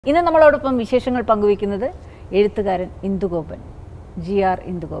ഇന്ന് നമ്മളോടൊപ്പം വിശേഷങ്ങൾ പങ്കുവയ്ക്കുന്നത് എഴുത്തുകാരൻ ഇന്ദുഗോപൻ GR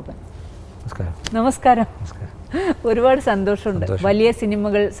ഇന്ദുഗോപൻ. നമസ്കാരം. ഒരുപാട് സന്തോഷമുണ്ട്. വലിയ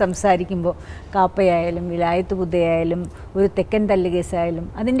സിനിമകൾ സംസാരിക്കുമ്പോൾ കാപ്പയായാലും വിലായത്ത് ബുദ്ധയായാലും ഒരു തെക്കൻ തല്ലുകേസായാലും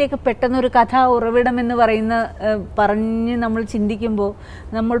അതിൻ്റെയൊക്കെ പെട്ടെന്നൊരു കഥാ ഉറവിടം എന്ന് പറഞ്ഞ് നമ്മൾ ചിന്തിക്കുമ്പോൾ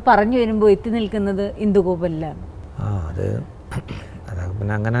നമ്മൾ പറഞ്ഞു വരുമ്പോൾ എത്തി നിൽക്കുന്നത് ഇന്ദുഗോപനിലാണ്. അത്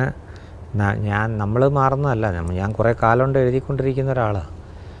പിന്നെ അങ്ങനെ നമ്മൾ മാറുന്നതല്ല. ഞാൻ കുറേ കാലം കൊണ്ട് എഴുതിക്കൊണ്ടിരിക്കുന്ന ഒരാളാണ്.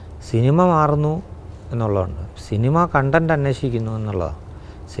 സിനിമ മാറുന്നു എന്നുള്ളതുണ്ട്. സിനിമ കണ്ടൻറ്റ് അന്വേഷിക്കുന്നു എന്നുള്ളതാണ്.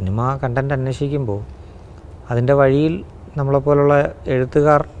 സിനിമ കണ്ടൻറ്റ് അന്വേഷിക്കുമ്പോൾ അതിൻ്റെ വഴിയിൽ നമ്മളെപ്പോലുള്ള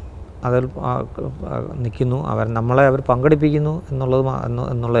എഴുത്തുകാർ അതിൽ നിൽക്കുന്നു, നമ്മളെ പങ്കെടുപ്പിക്കുന്നു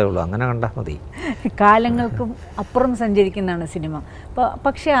എന്നുള്ളതേ ഉള്ളൂ. അങ്ങനെ കണ്ടാൽ മതി. കാലങ്ങൾക്കും അപ്പുറം സഞ്ചരിക്കുന്നതാണ് സിനിമ.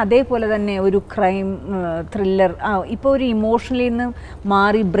 പക്ഷേ അതേപോലെ തന്നെ ഒരു ക്രൈം ത്രില്ലർ ഇപ്പോൾ ഒരു ഇമോഷണലിൽ നിന്ന്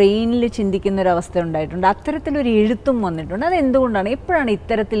മാറി ബ്രെയിനിൽ ചിന്തിക്കുന്ന ഒരു അവസ്ഥ ഉണ്ടായിട്ടുണ്ട്. അത്തരത്തിലൊരു എഴുത്തും വന്നിട്ടുണ്ട്. അതെന്തുകൊണ്ടാണ്? എപ്പോഴാണ്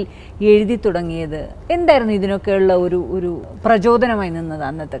ഇത്തരത്തിൽ എഴുതി തുടങ്ങിയത്? എന്തായിരുന്നു ഇതിനൊക്കെയുള്ള ഒരു പ്രചോദനമായി നിന്നത്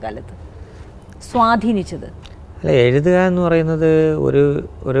അന്നത്തെ കാലത്ത്, സ്വാധീനിച്ചത്? അല്ല, എഴുതുക എന്ന് പറയുന്നത്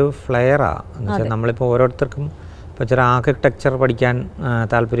ഒരു ഫ്ലെയറാണ്. എന്ന് വെച്ചാൽ നമ്മളിപ്പോൾ ഓരോരുത്തർക്കും ഇപ്പോൾ ചില ആർക്കിടെക്ചർ പഠിക്കാൻ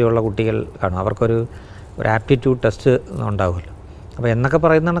താല്പര്യമുള്ള കുട്ടികൾ കാണും. അവർക്കൊരു ആപ്റ്റിറ്റ്യൂഡ് ടെസ്റ്റ് ഉണ്ടാവുമല്ലോ. അപ്പോൾ എന്നൊക്കെ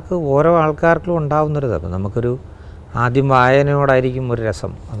പറയുന്ന കണക്ക് ഓരോ ആൾക്കാർക്കും ഉണ്ടാവുന്നൊരിത്. അപ്പോൾ നമുക്കൊരു ആദ്യം വായനയോടായിരിക്കും ഒരു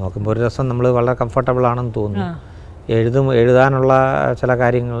രസം. നോക്കുമ്പോൾ ഒരു രസം നമ്മൾ വളരെ കംഫർട്ടബിൾ ആണെന്ന് തോന്നുന്നു. എഴുതാനുള്ള ചില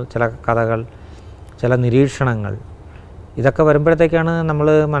കാര്യങ്ങൾ, ചില കഥകൾ, ചില നിരീക്ഷണങ്ങൾ, ഇതൊക്കെ വരുമ്പോഴത്തേക്കാണ് നമ്മൾ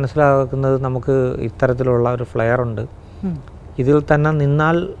മനസ്സിലാക്കുന്നത് നമുക്ക് ഇത്തരത്തിലുള്ള ഒരു ഫ്ലെയറുണ്ട്. ഇതിൽ തന്നെ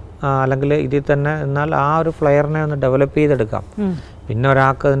നിന്നാൽ അല്ലെങ്കിൽ ഇതിൽ തന്നെ നിന്നാൽ ആ ഒരു ഫ്ലെയറിനെ ഒന്ന് ഡെവലപ്പ് ചെയ്തെടുക്കാം. പിന്നെ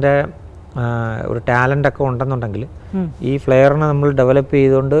ഒരാൾക്ക് അതിൻ്റെ ഒരു ടാലൻ്റൊക്കെ ഉണ്ടെന്നുണ്ടെങ്കിൽ ഈ ഫ്ലെയറിനെ നമ്മൾ ഡെവലപ്പ്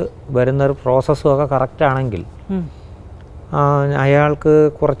ചെയ്തുകൊണ്ട് വരുന്നൊരു പ്രോസസ്സും ഒക്കെ കറക്റ്റ് ആണെങ്കിൽ അയാൾക്ക്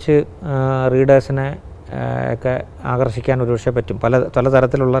കുറച്ച് റീഡേഴ്സിനെ ഒക്കെ ആകർഷിക്കാൻ ഒരു പക്ഷേ പറ്റും.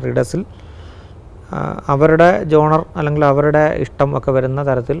 പലതരത്തിലുള്ള റീഡേഴ്സിൽ അവരുടെ ജോണർ അല്ലെങ്കിൽ അവരുടെ ഇഷ്ടം ഒക്കെ വരുന്ന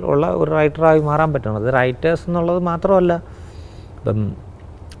തരത്തിൽ ഉള്ള ഒരു റൈറ്ററായി മാറാൻ പറ്റുന്നത്. റൈറ്റേഴ്സ് എന്നുള്ളത് മാത്രമല്ല, ഇപ്പം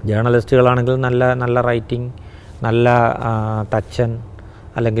ജേർണലിസ്റ്റുകളാണെങ്കിൽ നല്ല റൈറ്റിംഗ്, നല്ല ടച്ചൻ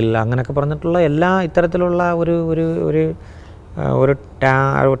അല്ലെങ്കിൽ അങ്ങനെയൊക്കെ പറഞ്ഞിട്ടുള്ള എല്ലാ ഇത്തരത്തിലുള്ള ഒരു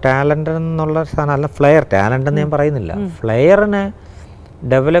ടാലൻ്റ് എന്നുള്ള സാധനം അല്ല, ടാലൻ്റ് എന്ന് ഞാൻ പറയുന്നില്ല. ഫ്ലെയറിനെ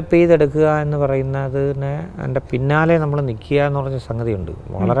ഡെവലപ്പ് ചെയ്തെടുക്കുക എന്ന് പറയുന്നതിനെ അതിൻ്റെ പിന്നാലെ നമ്മൾ നിൽക്കുക എന്ന് പറഞ്ഞ സംഗതിയുണ്ട്.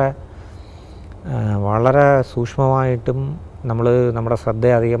 വളരെ സൂക്ഷ്മമായിട്ടും നമ്മുടെ ശ്രദ്ധ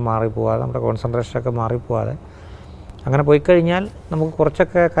അധികം മാറിപ്പോവാതെ, നമ്മുടെ കോൺസെൻട്രേഷനൊക്കെ മാറിപ്പോവാതെ അങ്ങനെ പോയി കഴിഞ്ഞാൽ നമുക്ക്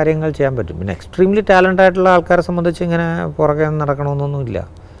കുറച്ചൊക്കെ കാര്യങ്ങൾ ചെയ്യാൻ പറ്റും. പിന്നെ എക്സ്ട്രീംലി ടാലൻ്റ് ആയിട്ടുള്ള ആൾക്കാരെ സംബന്ധിച്ച് ഇങ്ങനെ പുറകെ നടക്കണമെന്നൊന്നുമില്ല.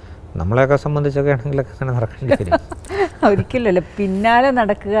 നമ്മളെയൊക്കെ സംബന്ധിച്ചൊക്കെ ആണെങ്കിലൊക്കെ അങ്ങനെ നടക്കേണ്ടി വരും. ഒരിക്കലല്ല, പിന്നാലെ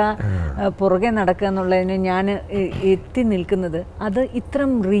നടക്കുക, പുറകെ നടക്കുക എന്നുള്ളതിന് ഞാൻ എത്തി നിൽക്കുന്നത് അത്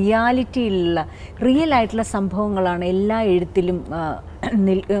ഇത്തരം റിയൽ ആയിട്ടുള്ള സംഭവങ്ങളാണ് എല്ലാ എഴുത്തിലും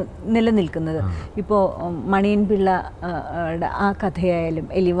നിലനിൽക്കുന്നത്. ഇപ്പോൾ മണിയൻ പിള്ള ആ കഥയായാലും,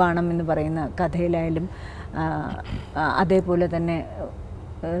 എലിവാണം എന്ന് പറയുന്ന കഥയിലായാലും, അതേപോലെ തന്നെ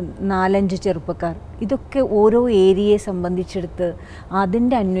 4-5 ചെറുപ്പക്കാർ, ഇതൊക്കെ ഓരോ ഏരിയയെ സംബന്ധിച്ചെടുത്ത്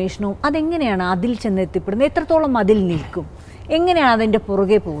അതിൻ്റെ അന്വേഷണവും അതെങ്ങനെയാണ് അതിൽ ചെന്ന് എത്തിപ്പെടുന്നത്, എത്രത്തോളം അതിൽ നിൽക്കും, എങ്ങനെയാണ് അതിൻ്റെ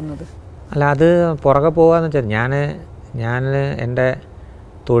പുറകെ പോകുന്നത്? അല്ല, അത് പുറകെ പോകുകയെന്ന് വെച്ചാൽ ഞാൻ എൻ്റെ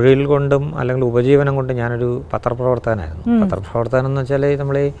തൊഴിൽ കൊണ്ടും അല്ലെങ്കിൽ ഉപജീവനം കൊണ്ടും ഞാനൊരു പത്രപ്രവർത്തകനായിരുന്നു. പത്രപ്രവർത്തനം എന്ന് വെച്ചാൽ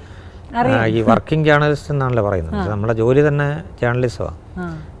നമ്മൾ ഈ വർക്കിംഗ് ജേർണലിസ്റ്റ് എന്നാണല്ലോ പറയുന്നത്. നമ്മുടെ ജോലി തന്നെ ജേർണലിസമാണ്.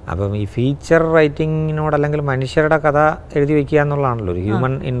 അപ്പം ഈ ഫീച്ചർ റൈറ്റിങ്ങിനോട് അല്ലെങ്കിൽ മനുഷ്യരുടെ കഥ എഴുതി വയ്ക്കുക എന്നുള്ളതാണല്ലോ ഒരു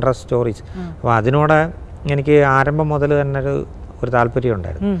ഹ്യൂമൻ ഇൻട്രസ്റ്റ് സ്റ്റോറീസ്. അപ്പോൾ അതിനോട് എനിക്ക് ആരംഭം മുതൽ തന്നെ ഒരു താല്പര്യം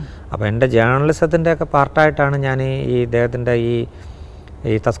ഉണ്ടായിരുന്നു. അപ്പോൾ എൻ്റെ ജേർണലിസത്തിൻ്റെയൊക്കെ പാർട്ടായിട്ടാണ് ഞാൻ ഈ ഇദ്ദേഹത്തിൻ്റെ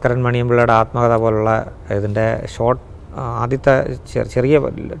ഈ തസ്കരൻ മണിയമ്പിള്ളയുടെ ആത്മകഥ പോലുള്ള ഇതിൻ്റെ ആദ്യത്തെ ചെറിയ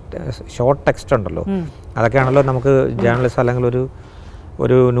ഷോർട്ട് ടെക്സ്റ്റ് ഉണ്ടല്ലോ, അതൊക്കെയാണല്ലോ നമുക്ക് ജേർണലിസ്റ്റ് അല്ലെങ്കിൽ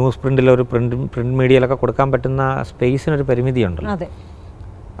ഒരു ന്യൂസ് പ്രിൻറ്റിൽ പ്രിൻറ്റ് മീഡിയയിലൊക്കെ കൊടുക്കാൻ പറ്റുന്ന സ്പേസിനൊരു പരിമിതിയുണ്ടല്ലോ.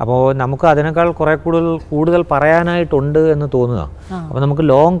 അപ്പോൾ നമുക്ക് അതിനേക്കാൾ കുറേ കൂടുതൽ പറയാനായിട്ടുണ്ട് എന്ന് തോന്നുക. അപ്പോൾ നമുക്ക്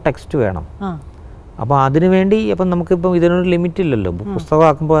ലോങ് ടെക്സ്റ്റ് വേണം. അപ്പോൾ അതിനുവേണ്ടി അപ്പം നമുക്കിപ്പം ഇതിനൊരു ലിമിറ്റ് ഇല്ലല്ലോ.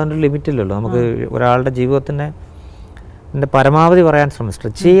 പുസ്തകമാക്കുമ്പോൾ അതിനൊരു ലിമിറ്റ് ഇല്ലല്ലോ. നമുക്ക് ഒരാളുടെ ജീവിതത്തിൻ്റെ പരമാവധി പറയാൻ ശ്രമിക്കും.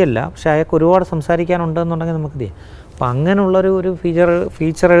 സ്ട്രെച്ച് ചെയ്യല്ല, പക്ഷേ അയാൾക്ക് ഒരുപാട് സംസാരിക്കാനുണ്ടെന്നുണ്ടെങ്കിൽ നമുക്ക് ചെയ്യാം. അപ്പം അങ്ങനെയുള്ളൊരു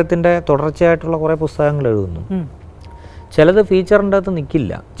ഫീച്ചർ എഴുത്തിൻ്റെ തുടർച്ചയായിട്ടുള്ള കുറേ പുസ്തകങ്ങൾ എഴുതുന്നു. ചിലത് ഫീച്ചറിൻ്റെ അകത്ത്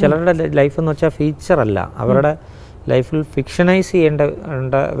നിൽക്കില്ല. ചിലരുടെ ലൈഫ് എന്ന് വെച്ചാൽ ഫീച്ചറല്ല, അവരുടെ ലൈഫിൽ ഫിക്ഷനൈസ് ചെയ്യേണ്ട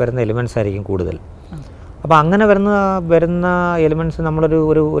വരുന്ന എലിമെൻറ്റ്സ് ആയിരിക്കും കൂടുതൽ. അപ്പോൾ അങ്ങനെ വരുന്ന എലിമെൻറ്റ്സ് നമ്മളൊരു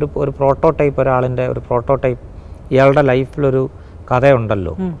പ്രോട്ടോടൈപ്പ്, ഒരാളിൻ്റെ ഒരു പ്രോട്ടോടൈപ്പ്, ഇയാളുടെ ലൈഫിലൊരു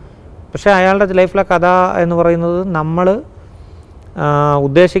കഥയുണ്ടല്ലോ. പക്ഷേ അയാളുടെ ലൈഫിലെ കഥ എന്ന് പറയുന്നത് നമ്മൾ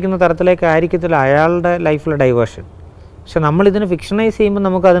ഉദ്ദേശിക്കുന്ന തരത്തിലേക്ക് ആയിരിക്കത്തില്ല അയാളുടെ ലൈഫിലെ ഡൈവേർഷൻ. പക്ഷെ നമ്മളിതിനെ ഫിക്ഷനൈസ് ചെയ്യുമ്പോൾ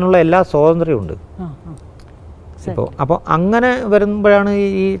നമുക്ക് അതിനുള്ള എല്ലാ സ്വാതന്ത്ര്യമുണ്ട്. അപ്പോൾ അങ്ങനെ വരുമ്പോഴാണ്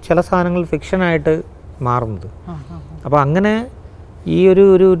ഈ ചില സാധനങ്ങൾ ഫിക്ഷനായിട്ട് മാറുന്നത്. അപ്പോൾ അങ്ങനെ ഈ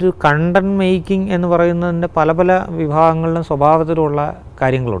ഒരു കണ്ടന്റ് മേക്കിംഗ് എന്ന് പറയുന്നതിൻ്റെ പല പല വിഭാഗങ്ങളിലും സ്വഭാവത്തിലുള്ള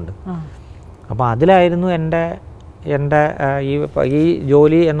കാര്യങ്ങളുണ്ട്. അപ്പോൾ അതിലായിരുന്നു എൻ്റെ ഈ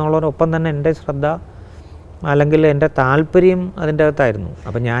ജോലി എന്നുള്ളതിനൊപ്പം തന്നെ എൻ്റെ ശ്രദ്ധ അല്ലെങ്കിൽ എൻ്റെ താല്പര്യം അതിൻ്റെ അകത്തായിരുന്നു.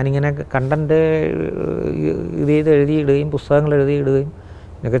 അപ്പം ഞാനിങ്ങനെ കണ്ടൻറ്റ് എഴുതിയിടുകയും പുസ്തകങ്ങൾ എഴുതിയിടുകയും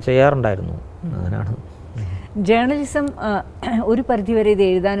ഇതൊക്കെ ചെയ്യാറുണ്ടായിരുന്നു. അങ്ങനെയാണ്. ജേർണലിസം ഒരു പരിധിവരെ ഇത്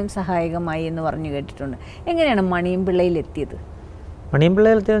എഴുതാനും സഹായകമായി എന്ന് പറഞ്ഞു കേട്ടിട്ടുണ്ട്. എങ്ങനെയാണ് മണിയും പിള്ളയിലെത്തിയത്? മണിയും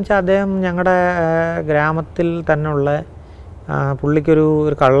പിള്ളയിലെത്തിയെന്ന് വെച്ചാൽ അദ്ദേഹം ഞങ്ങളുടെ ഗ്രാമത്തിൽ തന്നെയുള്ള പുള്ളിക്കൊരു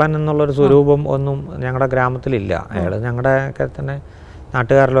കള്ളൻ എന്നുള്ളൊരു സ്വരൂപം ഒന്നും ഞങ്ങളുടെ ഗ്രാമത്തിലില്ല. അയാൾ ഞങ്ങളുടെയൊക്കെ തന്നെ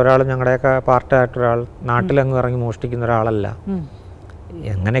നാട്ടുകാരിൽ ഒരാൾ, ഞങ്ങളുടെയൊക്കെ പാർട്ടിയായിട്ടൊരാൾ, നാട്ടിലങ്ങ് ഇറങ്ങി മോഷ്ടിക്കുന്ന ഒരാളല്ല.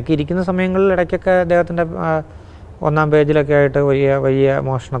 എങ്ങനെയൊക്കെ ഇരിക്കുന്ന സമയങ്ങളിൽ ഇടയ്ക്കൊക്കെ അദ്ദേഹത്തിൻ്റെ 1-ാം പേജിലൊക്കെ ആയിട്ട് വലിയ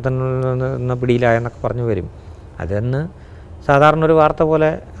മോഷണത്തിൽ നിന്ന് പിടിയിലായെന്നൊക്കെ പറഞ്ഞു വരും. അതെന്ന് സാധാരണ ഒരു വാർത്ത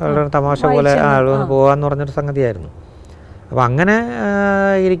പോലെ, വളരെ തമാശ പോലെ പോകാമെന്ന് പറഞ്ഞൊരു സംഗതിയായിരുന്നു. അപ്പോൾ അങ്ങനെ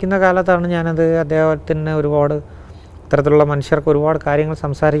ഇരിക്കുന്ന കാലത്താണ് ഞാനത് അദ്ദേഹത്തിന് ഒരുപാട് ഇത്തരത്തിലുള്ള മനുഷ്യർക്ക് ഒരുപാട് കാര്യങ്ങൾ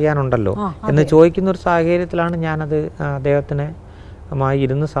സംസാരിക്കാനുണ്ടല്ലോ എന്ന് ചോദിക്കുന്ന ഒരു സാഹചര്യത്തിലാണ് ഞാനത് അദ്ദേഹത്തിനെ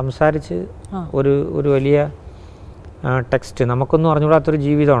ഇരുന്ന് സംസാരിച്ച് ഒരു വലിയ ടെക്സ്റ്റ്, നമുക്കൊന്നും അറിഞ്ഞുകൂടാത്തൊരു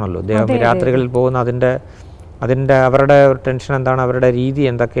ജീവിതമാണല്ലോ അദ്ദേഹം രാത്രികളിൽ പോകുന്ന അതിൻ്റെ അവരുടെ ഒരു ടെൻഷൻ എന്താണ്, അവരുടെ രീതി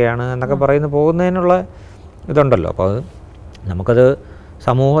എന്തൊക്കെയാണ് എന്നൊക്കെ പോകുന്നതിനുള്ള ഇതുണ്ടല്ലോ. അപ്പോൾ അത് നമുക്കത്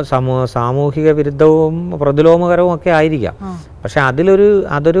സാമൂഹിക വിരുദ്ധവും പ്രതിലോമകരവും ഒക്കെ ആയിരിക്കാം. പക്ഷെ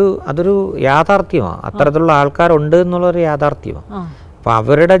അതൊരു യാഥാർത്ഥ്യമാണ്. അത്തരത്തിലുള്ള ആൾക്കാരുണ്ട് എന്നുള്ളൊരു യാഥാർത്ഥ്യമാണ്. അപ്പോൾ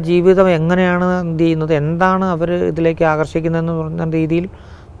അവരുടെ ജീവിതം എങ്ങനെയാണ് എന്ത് ചെയ്യുന്നത്, എന്താണ് അവർ ഇതിലേക്ക് ആകർഷിക്കുന്നതെന്ന് പറഞ്ഞ രീതിയിൽ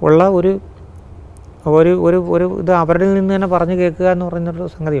ഉള്ള ഒരു ഇത് അവരിൽ നിന്ന് തന്നെ പറഞ്ഞു കേൾക്കുക എന്ന് പറയുന്നൊരു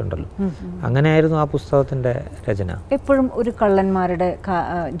സംഗതി ഉണ്ടല്ലോ. അങ്ങനെയായിരുന്നു ആ പുസ്തകത്തിൻ്റെ രചന. എപ്പോഴും ഒരു കള്ളന്മാരുടെ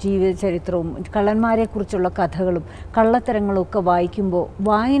ജീവിത ചരിത്രവും കള്ളന്മാരെ കുറിച്ചുള്ള കഥകളും കള്ളത്തരങ്ങളും ഒക്കെ വായിക്കുമ്പോൾ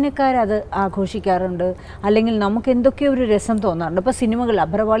വായനക്കാരത് ആഘോഷിക്കാറുണ്ട്, അല്ലെങ്കിൽ നമുക്ക് എന്തൊക്കെയോ ഒരു രസം തോന്നാറുണ്ട്. ഇപ്പോൾ സിനിമകൾ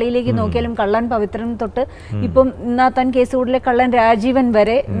അഭ്രവാളിയിലേക്ക് നോക്കിയാലും കള്ളൻ പവിത്രൻ തൊട്ട് ഇപ്പം നാത്താൻ കേസുകളിലെ കള്ളൻ രാജീവൻ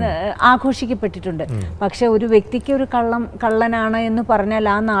വരെ ആഘോഷിക്കപ്പെട്ടിട്ടുണ്ട്. പക്ഷെ ഒരു വ്യക്തിക്ക് ഒരു കള്ളനാണ് എന്ന് പറഞ്ഞാൽ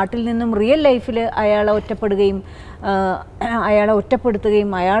ആ നാട്ടിൽ നിന്നും റിയൽ ലൈഫിൽ അയാളെ ഒറ്റപ്പെടുത്തുകയും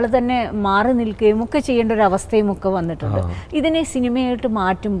അയാൾ തന്നെ മാറി നിൽക്കുകയും ഒക്കെ ചെയ്യേണ്ട ഒരു അവസ്ഥയും ഒക്കെ വന്നിട്ടുണ്ട്. ഇതിനെ സിനിമയായിട്ട്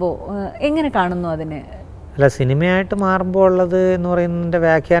മാറ്റുമ്പോൾ എങ്ങനെ കാണുന്നു അതിനെ? അല്ല, സിനിമയായിട്ട് മാറുമ്പോൾ ഉള്ളത് എന്ന് പറയുന്നതിൻ്റെ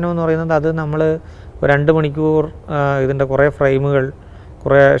വ്യാഖ്യാനം എന്ന് പറയുന്നത്, അത് നമ്മൾ ഒരു 2 മണിക്കൂർ ഇതിൻ്റെ കുറേ ഫ്രെയിമുകൾ,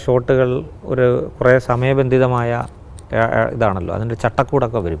 കുറേ ഷോട്ടുകൾ, കുറേ സമയബന്ധിതമായ ഇതാണല്ലോ, അതിൻ്റെ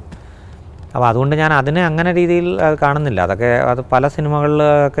ചട്ടക്കൂടൊക്കെ വരും. അപ്പോൾ അതുകൊണ്ട് ഞാൻ അതിനെ അങ്ങനെ രീതിയിൽ കാണുന്നില്ല. അത് പല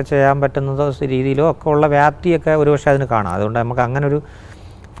സിനിമകളിലൊക്കെ ചെയ്യാൻ പറ്റുന്നതോ രീതിയിലോ ഒക്കെ ഉള്ള വ്യാപ്തിയൊക്കെ ഒരുപക്ഷെ അതിന് കാണാം. അതുകൊണ്ട് നമുക്ക് അങ്ങനെ ഒരു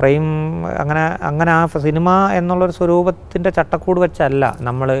ഫ്രെയിം അങ്ങനെ ആ സിനിമ എന്നുള്ളൊരു സ്വരൂപത്തിൻ്റെ ചട്ടക്കൂട് വെച്ചല്ല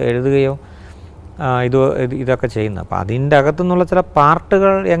നമ്മൾ എഴുതുകയോ ഇതൊക്കെ ചെയ്യുന്നത്. അപ്പോൾ അതിൻ്റെ അകത്തുനിന്നുള്ള ചില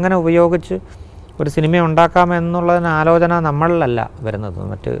പാർട്ടുകൾ എങ്ങനെ ഉപയോഗിച്ച് ഒരു സിനിമ ഉണ്ടാക്കാമെന്നുള്ളതിന് ആലോചന നമ്മളിലല്ല വരുന്നത്.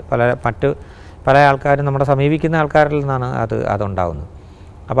 മറ്റ് പല ആൾക്കാരും നമ്മുടെ സമീപിക്കുന്ന ആൾക്കാരിൽ നിന്നാണ് അതുണ്ടാകുന്നത്.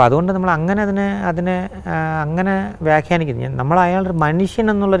 അപ്പോൾ അതുകൊണ്ട് നമ്മൾ അതിനെ അങ്ങനെ വ്യാഖ്യാനിക്കുന്നത്, നമ്മൾ അയാളൊരു മനുഷ്യൻ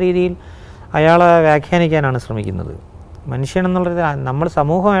എന്നുള്ള രീതിയിൽ അയാളെ വ്യാഖ്യാനിക്കാനാണ് ശ്രമിക്കുന്നത്. മനുഷ്യൻ എന്നുള്ളത് നമ്മൾ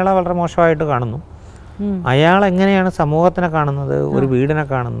സമൂഹം അയാളെ വളരെ മോശമായിട്ട് കാണുന്നു. അയാൾ എങ്ങനെയാണ് സമൂഹത്തിനെ കാണുന്നത്, ഒരു വീടിനെ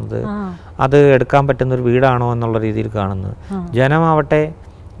കാണുന്നത്, അത് എടുക്കാൻ പറ്റുന്ന ഒരു വീടാണോ എന്നുള്ള രീതിയിൽ കാണുന്നത്. ജനമാവട്ടെ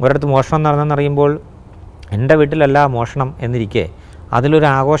ഒരിടത്ത് മോഷണം നടന്നെന്നറിയുമ്പോൾ എൻ്റെ വീട്ടിലല്ല മോഷണം എന്നിരിക്കെ അതിലൊരു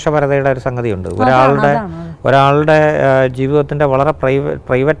ആഘോഷപരതയുടെ ഒരു സംഗതിയുണ്ട്. ഒരാളുടെ ജീവിതത്തിൻ്റെ വളരെ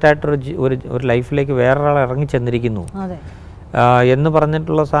പ്രൈവറ്റായിട്ടൊരു ലൈഫിലേക്ക് വേറൊരാൾ ഇറങ്ങിച്ചെന്നിരിക്കുന്നു എന്ന്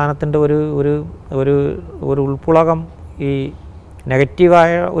പറഞ്ഞിട്ടുള്ള സാധനത്തിൻ്റെ ഒരു ഉൾപ്പുളകം, ഈ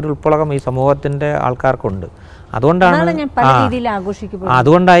നെഗറ്റീവായ ഒരു ഉൾപ്പുളകം ഈ സമൂഹത്തിൻ്റെ ആൾക്കാർക്കുണ്ട്.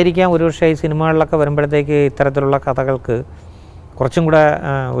 അതുകൊണ്ടായിരിക്കാം ഒരുപക്ഷെ ഈ സിനിമകളിലൊക്കെ വരുമ്പോഴത്തേക്ക് ഇത്തരത്തിലുള്ള കഥകൾക്ക് കുറച്ചും കൂടെ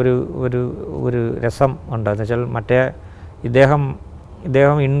ഒരു രസം ഉണ്ട്. എന്ന് വെച്ചാൽ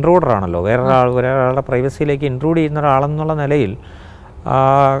ഇദ്ദേഹം ഇൻട്രൂഡറാണല്ലോ, ഒരാളുടെ പ്രൈവസിയിലേക്ക് ഇൻട്രൂഡ് ചെയ്യുന്ന ഒരാളെന്നുള്ള നിലയിൽ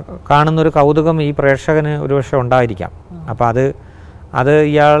കാണുന്നൊരു കൗതുകം ഈ പ്രേക്ഷകന് ഒരുപക്ഷെ ഉണ്ടായിരിക്കാം. അപ്പോൾ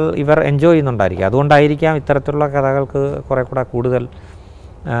ഇവർ എൻജോയ് ചെയ്യുന്നുണ്ടായിരിക്കും. അതുകൊണ്ടായിരിക്കാം ഇത്തരത്തിലുള്ള കഥകൾക്ക് കുറേ കൂടെ കൂടുതൽ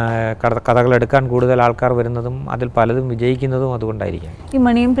കഥകളെടുക്കാൻ കൂടുതൽ ആൾക്കാർ വരുന്നതും അതിൽ പലതും വിജയിക്കുന്നതും അതുകൊണ്ടായിരിക്കാം. ഈ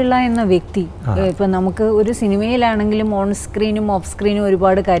മണിയും പിള്ള എന്ന വ്യക്തി ഇപ്പം നമുക്ക് ഒരു സിനിമയിലാണെങ്കിലും ഓൺ സ്ക്രീനും ഓഫ് സ്ക്രീനും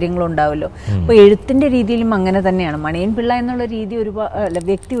ഒരുപാട് കാര്യങ്ങളുണ്ടാവുമല്ലോ. അപ്പോൾ എഴുത്തിൻ്റെ രീതിയിലും അങ്ങനെ തന്നെയാണ്. മണിയൻ പിള്ള എന്നുള്ള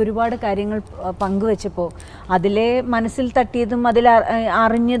വ്യക്തി ഒരുപാട് കാര്യങ്ങൾ പങ്കുവെച്ചപ്പോൾ അതിലെ മനസ്സിൽ തട്ടിയതും അതിൽ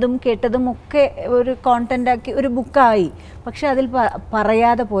അറിഞ്ഞതും കേട്ടതും ഒക്കെ ഒരു കോണ്ടൻ്റാക്കി ഒരു ബുക്കായി. പക്ഷെ അതിൽ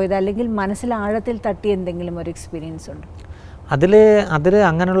പറയാതെ പോയത് അല്ലെങ്കിൽ മനസ്സിൽ ആഴത്തിൽ തട്ടിയ എന്തെങ്കിലും ഒരു എക്സ്പീരിയൻസ് ഉണ്ട്? അതിൽ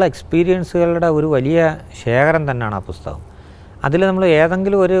അങ്ങനെയുള്ള എക്സ്പീരിയൻസുകളുടെ ഒരു വലിയ ശേഖരം തന്നെയാണ് ആ പുസ്തകം. അതിൽ നമ്മൾ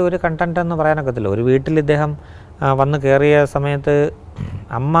ഏതെങ്കിലും ഒരു കണ്ടൻറ്റ് എന്ന് പറയാനൊക്കത്തില്ല. ഒരു വീട്ടിൽ ഇദ്ദേഹം വന്ന് കയറിയ സമയത്ത്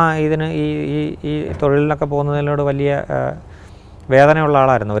അമ്മ ഇതിന് ഈ തൊഴിലിനൊക്കെ പോകുന്നതിനോട് വലിയ വേദനയുള്ള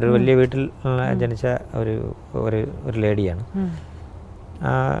ആളായിരുന്നു. ഒരു വലിയ വീട്ടിൽ ജനിച്ച ഒരു ലേഡിയാണ്.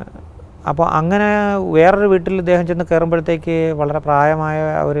 അപ്പോൾ അങ്ങനെ വേറൊരു വീട്ടിൽ ഇദ്ദേഹം ചെന്ന് കയറുമ്പോഴത്തേക്ക് വളരെ പ്രായമായ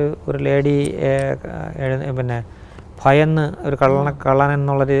ഒരു ലേഡി പിന്നെ ഭയന്ന് ഒരു കള്ളൻ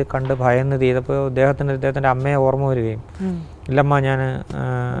എന്നുള്ളത് കണ്ട് ഭയന്ന് ചെയ്തപ്പോൾ ഇദ്ദേഹത്തിൻ്റെ അമ്മയെ ഓർമ്മ വരികയും, ഇല്ലമ്മ ഞാൻ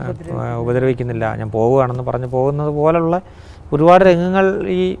ഉപദ്രവിക്കുന്നില്ല, ഞാൻ പോവുകയാണെന്ന് പറഞ്ഞ് പോകുന്നത് പോലുള്ള ഒരുപാട് രംഗങ്ങൾ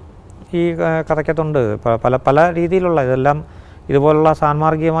ഈ കഥയ്ക്കകത്തുണ്ട്. പല രീതിയിലുള്ള ഇതെല്ലാം ഇതുപോലുള്ള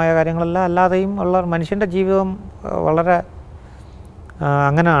സാൻമാർഗികമായ കാര്യങ്ങളെല്ലാം അല്ലാതെയും ഉള്ള മനുഷ്യൻ്റെ ജീവിതം വളരെ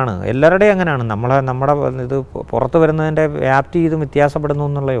അങ്ങനെയാണ്. എല്ലാവരുടെയും അങ്ങനെയാണ്. നമ്മുടെ ഇത് പുറത്ത് വരുന്നതിൻ്റെ വ്യാപ്തി ഇതും വ്യത്യാസപ്പെടുന്നു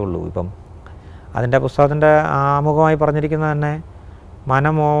എന്നുള്ളതേ ഉള്ളൂ. ഇപ്പം അതിൻ്റെ പുസ്തകത്തിൻ്റെ ആമുഖമായി പറഞ്ഞിരിക്കുന്നത് തന്നെ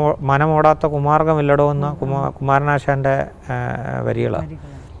മനമോടാത്ത കുമാർഗമില്ലടോ എന്ന കുമാരനാശാൻ്റെ വരികളാണ്.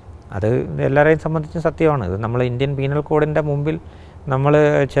 അത് എല്ലാവരെയും സംബന്ധിച്ചും സത്യമാണ്. ഇത് നമ്മൾ ഇന്ത്യൻ പീനൽ കോഡിൻ്റെ മുമ്പിൽ നമ്മൾ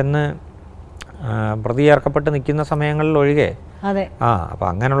ചെന്ന് പ്രതി ചേർക്കപ്പെട്ട് നിൽക്കുന്ന സമയങ്ങളിൽ ഒഴികെ അപ്പോൾ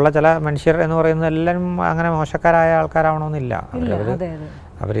അങ്ങനെയുള്ള ചില മനുഷ്യർ എന്ന് പറയുന്നത് എല്ലാവരും അങ്ങനെ മോശക്കാരായ ആൾക്കാരാവണമെന്നില്ല.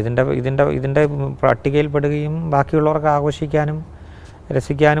 ഇതിൻ്റെ പട്ടികയിൽപ്പെടുകയും ബാക്കിയുള്ളവർക്ക് ആഘോഷിക്കാനും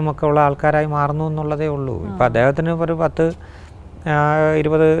രസിക്കാനും ഒക്കെ ഉള്ള ആൾക്കാരായി മാറുന്നു എന്നുള്ളതേ ഉള്ളൂ. ഇപ്പം അദ്ദേഹത്തിന് ഒരു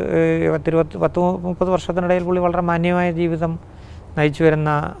 10-30 വർഷത്തിനിടയിൽ പുള്ളി വളരെ മാന്യമായ ജീവിതം നയിച്ചു വരുന്ന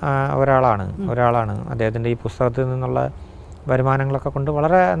ഒരാളാണ്. അദ്ദേഹത്തിൻ്റെ ഈ പുസ്തകത്തിൽ നിന്നുള്ള വരുമാനങ്ങളൊക്കെ കൊണ്ട്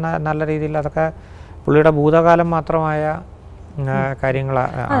വളരെ നല്ല രീതിയിൽ അതൊക്കെ പുള്ളിയുടെ ഭൂതകാലം മാത്രമായ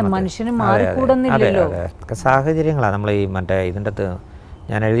കാര്യങ്ങളാണ്. സാഹചര്യങ്ങളാണ്. നമ്മൾ ഈ ഇതിൻ്റെ അകത്ത്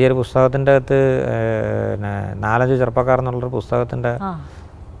ഞാൻ എഴുതിയൊരു പുസ്തകത്തിൻ്റെ അകത്ത് 4-5 ചെറുപ്പക്കാർ എന്നുള്ളൊരു പുസ്തകത്തിൻ്റെ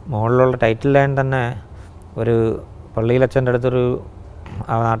മുകളിലുള്ള ടൈറ്റിൽ ലൈൻ തന്നെ ഒരു പള്ളിയിലച്ഛൻ്റെ അടുത്തൊരു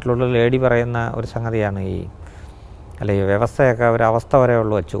നാട്ടിലുള്ള ലേഡി പറയുന്ന ഒരു സംഗതിയാണ് ഈ വ്യവസ്ഥയൊക്കെ ഒരു അവസ്ഥ വരെ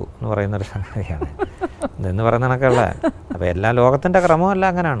ഉള്ളു വച്ചു എന്ന് പറയുന്നൊരു സംഗതിയാണ് എന്ന് പറയുന്ന കണക്കുള്ള. അപ്പോൾ എല്ലാ ലോകത്തിൻ്റെ ക്രമമല്ല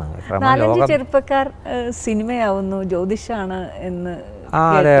അങ്ങനെയാണ്. ചെറുപ്പക്കാർ സിനിമയാവുന്നു, ജ്യോതിഷാണ് എന്ന്.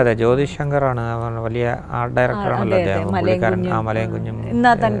 അതെ, ജ്യോതിഷ് ശങ്കറാണ്, വലിയ ആർട്ട് ഡയറക്ടറാണല്ലോ അദ്ദേഹം. പുള്ളിക്കാരൻ മലയും കുഞ്ഞും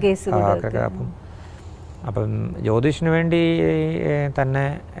അപ്പം ജ്യോതിഷിന് വേണ്ടി തന്നെ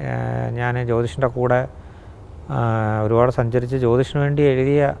ഞാൻ ജ്യോതിഷിൻ്റെ കൂടെ ഒരുപാട് സഞ്ചരിച്ച് ജ്യോതിഷിന് വേണ്ടി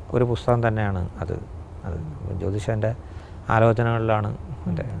എഴുതിയ ഒരു പുസ്തകം തന്നെയാണ് അത്. ജ്യോതിഷൻ്റെ ആലോചനകളിലാണ്.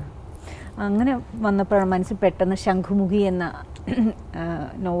 അങ്ങനെ വന്നപ്പോഴാണ് മനസ്സിൽ പെട്ടെന്ന് ശംഖുമുഖി എന്ന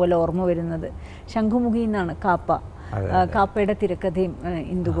നോവൽ ഓർമ്മ വരുന്നത്. ശംഖുമുഖി എന്നാണ് കാപ്പയുടെ തിരക്കഥയും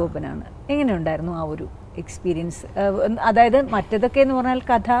ഇന്ദുഗോപനാണ്. എങ്ങനെയുണ്ടായിരുന്നു ആ ഒരു എക്സ്പീരിയൻസ്? അതായത് മറ്റേതൊക്കെ എന്ന് പറഞ്ഞാൽ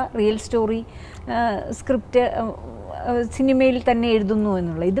കഥ, റിയൽ സ്റ്റോറി, സ്ക്രിപ്റ്റ് സിനിമയിൽ തന്നെ എഴുതുന്നു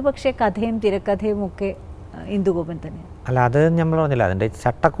എന്നുള്ള ഇത്, പക്ഷേ കഥയും തിരക്കഥയും ഒക്കെ ഇന്ദുഗോപൻ തന്നെ. അല്ല, അത് നമ്മൾ പറഞ്ഞില്ല, അതിൻ്റെ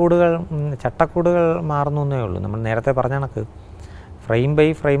ചട്ടക്കൂടുകൾ മാറുന്നു എന്നേ ഉള്ളൂ. നമ്മൾ നേരത്തെ പറഞ്ഞ കണക്ക് ഫ്രെയിം ബൈ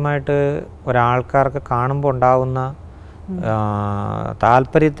ഫ്രെയിമായിട്ട് ഒരാൾക്കാർക്ക് കാണുമ്പോൾ ഉണ്ടാകുന്ന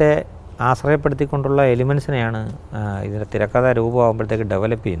താല്പര്യത്തെ ആശ്രയപ്പെടുത്തിക്കൊണ്ടുള്ള എലിമെൻസിനെയാണ് ഇതിൻ്റെ തിരക്കഥാ രൂപമാകുമ്പോഴത്തേക്ക്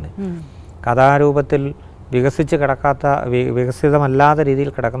ഡെവലപ്പ് ചെയ്യുന്നത്. കഥാരൂപത്തിൽ വികസിതമല്ലാത്ത രീതിയിൽ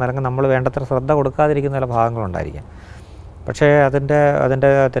കിടക്കുന്ന, അല്ലെങ്കിൽ നമ്മൾ വേണ്ടത്ര ശ്രദ്ധ കൊടുക്കാതിരിക്കുന്ന ചില ഭാഗങ്ങളുണ്ടായിരിക്കാം. പക്ഷേ അതിൻ്റെ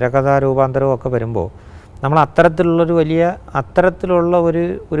തിരക്കഥാ രൂപാന്തരവും ഒക്കെ വരുമ്പോൾ നമ്മൾ അത്തരത്തിലുള്ള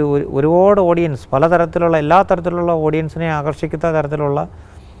ഒരുപാട് ഓഡിയൻസ്, എല്ലാ തരത്തിലുള്ള ഓഡിയൻസിനെ ആകർഷിക്കുന്ന തരത്തിലുള്ള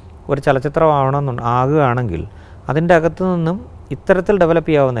ഒരു ചലച്ചിത്രമാകുകയാണെങ്കിൽ അതിൻ്റെ അകത്തു നിന്നും ഇത്തരത്തിൽ ഡെവലപ്പ്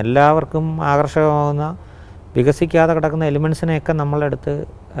ചെയ്യാവുന്ന, എല്ലാവർക്കും ആകർഷകമാവുന്ന, വികസിക്കാതെ കിടക്കുന്ന എലിമെൻസിനെയൊക്കെ നമ്മളെടുത്ത്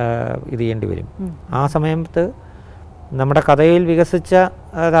ഇത് ചെയ്യേണ്ടി വരും. ആ സമയത്ത് നമ്മുടെ കഥയിൽ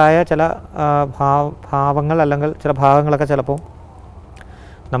വികസിച്ചതായ ചില ഭാവങ്ങൾ അല്ലെങ്കിൽ ചില ഭാഗങ്ങളൊക്കെ ചിലപ്പോൾ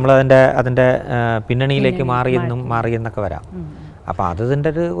നമ്മളതിൻ്റെ പിന്നണിയിലേക്ക് മാറിയെന്നൊക്കെ വരാം. അപ്പോൾ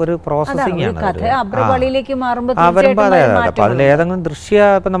അതിൻ്റെ ഒരു പ്രോസസ്സിംഗ് ആണ്. അപ്പോൾ അതിലേതെങ്കിലും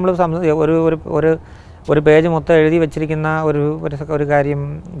ഇപ്പം നമ്മൾ ഒരു പേജ് മൊത്തം എഴുതി വെച്ചിരിക്കുന്ന ഒരു കാര്യം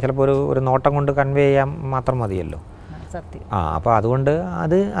ചിലപ്പോൾ ഒരു നോട്ടം കൊണ്ട് കൺവേ ചെയ്യാൻ മാത്രം മതിയല്ലോ. അപ്പോൾ അതുകൊണ്ട്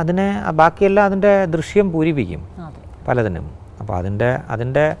അതിനെ ബാക്കിയെല്ലാം അതിൻ്റെ ദൃശ്യം പൂരിപ്പിക്കും പലതിനും. അപ്പോൾ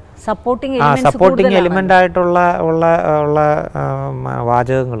അതിൻ്റെ സപ്പോർട്ടിങ് എലിമെൻ്റ് ആയിട്ടുള്ള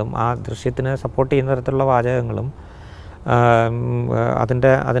വാചകങ്ങളും ആ ദൃശ്യത്തിന് സപ്പോർട്ട് ചെയ്യുന്ന തരത്തിലുള്ള വാചകങ്ങളും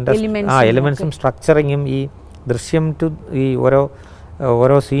അതിൻ്റെ എലിമെൻസും സ്ട്രക്ചറിങ്ങും ഈ ദൃശ്യം ടു ഈ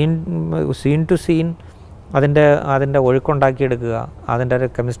ഓരോ സീൻ ടു സീൻ അതിൻ്റെ ഒഴുക്കുണ്ടാക്കിയെടുക്കുക, അതിൻ്റെ ഒരു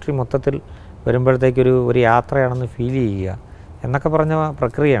കെമിസ്ട്രി മൊത്തത്തിൽ വരുമ്പോഴത്തേക്കൊരു യാത്രയാണെന്ന് ഫീൽ ചെയ്യുക എന്നൊക്കെ പറഞ്ഞ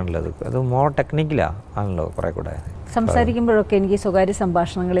പ്രക്രിയയാണല്ലോ. അത് മോർ ടെക്നിക്കലാണല്ലോ കുറേ കൂടെ. സംസാരിക്കുമ്പോഴൊക്കെ എനിക്ക് സ്വകാര്യ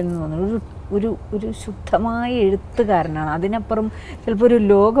സംഭാഷണങ്ങളിൽ നിന്ന് തോന്നുന്നു ഒരു ഒരു ശുദ്ധമായ എഴുത്തുകാരനാണ്. അതിനപ്പുറം ചിലപ്പോൾ ഒരു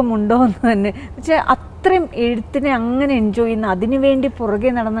ലോകമുണ്ടോ എന്ന് തന്നെ വെച്ചാൽ അത്രയും എഴുത്തിനെ അങ്ങനെ എൻജോയ് ചെയ്യുന്ന, അതിനുവേണ്ടി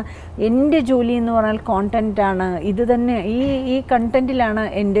പുറകെ നടന്ന, എൻ്റെ ജോലി എന്ന് പറഞ്ഞാൽ കോണ്ടൻറ്റാണ്, ഇത് തന്നെ ഈ കണ്ടൻറ്റിലാണ്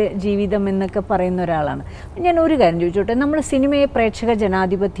എൻ്റെ ജീവിതം എന്നൊക്കെ പറയുന്ന ഒരാളാണ്. ഞാൻ ഒരു കാര്യം ചോദിച്ചോട്ടെ, നമ്മൾ സിനിമയെ പ്രേക്ഷക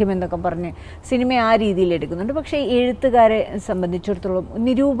ജനാധിപത്യം എന്നൊക്കെ പറഞ്ഞ് സിനിമയെ ആ രീതിയിൽ എടുക്കുന്നുണ്ട്. പക്ഷേ എഴുത്തുകാരെ സംബന്ധിച്ചിടത്തോളം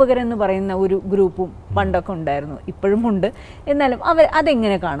നിരൂപകരെന്ന് പറയുന്ന ഒരു ഗ്രൂപ്പും പണ്ടൊക്കെ ഉണ്ടായിരുന്നു, ഇപ്പോഴും ഉണ്ട്. എന്നാലും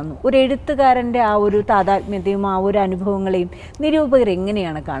അതെങ്ങനെ കാണുന്നു? ഒരു എഴുത്തുകാരൻ്റെ ആ ഒരു താതാത്മ്യത്തെയും ആ ഒരു അനുഭവങ്ങളെയും നിരൂപകർ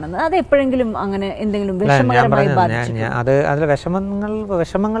എങ്ങനെയാണ് കാണുന്നത്? അത് എപ്പോഴെങ്കിലും അങ്ങനെ എന്തെങ്കിലും വിഷമകരമായി ബാധിച്ചു? അതിൽ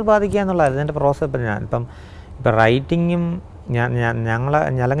വിഷമങ്ങൾ ബാധിക്കുക എന്നുള്ളത് അതിൻ്റെ പ്രോസസ്സ്. ഇപ്പം റൈറ്റിങ്ങും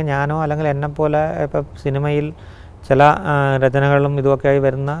അല്ലെങ്കിൽ ഞാനോ അല്ലെങ്കിൽ എന്നെപ്പോലെ ഇപ്പം സിനിമയിൽ ചില രചനകളും ഇതുമൊക്കെയായി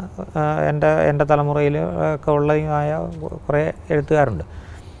വരുന്ന എൻ്റെ തലമുറയിൽ ഒക്കെ ഉള്ളതായ കുറേ എഴുത്തുകാരുണ്ട്.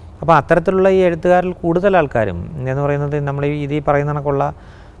 അപ്പോൾ അത്തരത്തിലുള്ള ഈ എഴുത്തുകാരിൽ കൂടുതൽ ആൾക്കാരും എന്ന് പറയുന്നത് നമ്മൾ ഈ പറയുന്ന കണക്കുള്ള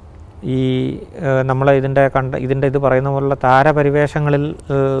ഈ നമ്മൾ ഇതിൻ്റെ ഇത് പറയുന്ന പോലുള്ള താരപരിവേഷങ്ങളിൽ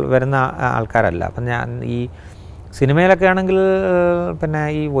വരുന്ന ആൾക്കാരല്ല. അപ്പം ഞാൻ ഈ സിനിമയിലൊക്കെ ആണെങ്കിൽ പിന്നെ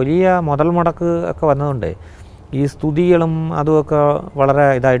ഈ വലിയ മുതൽ മുടക്ക് ഒക്കെ വന്നതുകൊണ്ട് ഈ സ്തുതികളും അതുമൊക്കെ വളരെ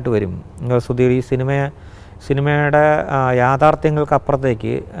ഇതായിട്ട് വരും. സ്തുതി ഈ സിനിമയുടെ യാഥാർത്ഥ്യങ്ങൾക്ക്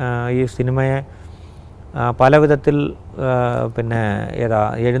അപ്പുറത്തേക്ക് ഈ സിനിമയെ പല വിധത്തിൽ പിന്നെ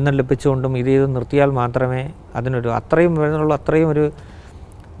എഴുന്നള്ളിപ്പിച്ചുകൊണ്ടും ഇത് നിർത്തിയാൽ മാത്രമേ അതിനൊരു അത്രയും ഒരു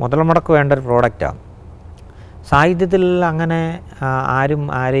മുതൽ മുടക്ക് വേണ്ട ഒരു പ്രോഡക്റ്റാണ്. സാഹിത്യത്തിൽ അങ്ങനെ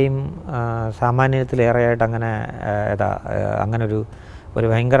ആരെയും സാമാന്യത്തിലേറെയായിട്ട് അങ്ങനെ ഒരു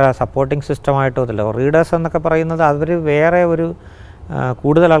ഭയങ്കര സപ്പോർട്ടിങ് സിസ്റ്റമായിട്ടോ ഇല്ല. റീഡേഴ്സ് എന്നൊക്കെ പറയുന്നത് അവർ വേറെ ഒരു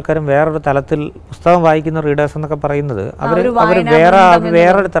കൂടുതൽ ആൾക്കാരും വേറൊരു തലത്തിൽ പുസ്തകം വായിക്കുന്ന റീഡേഴ്സ് എന്നൊക്കെ പറയുന്നത് അവർ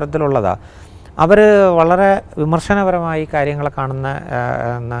വേറൊരു തരത്തിലുള്ളതാണ്. അവർ വളരെ വിമർശനപരമായി കാര്യങ്ങളെ കാണുന്ന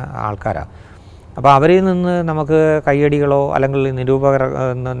ആൾക്കാരാണ്. അപ്പോൾ അവരിൽ നിന്ന് നമുക്ക് കയ്യടികളോ അല്ലെങ്കിൽ നിരൂപകർ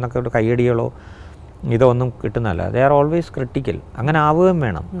എന്നൊക്കെ ഒരു കയ്യടികളോ ഇതൊന്നും കിട്ടുന്നതല്ല. They are always critical. അങ്ങനെ ആവുകയും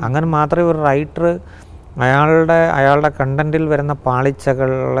വേണം. അങ്ങനെ മാത്രമേ ഒരു റൈറ്റർ അയാളുടെ കണ്ടൻറ്റിൽ വരുന്ന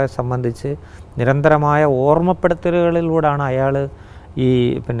പാളിച്ചകളെ സംബന്ധിച്ച് നിരന്തരമായ ഓർമ്മപ്പെടുത്തലുകളിലൂടെയാണ് അയാൾ ഈ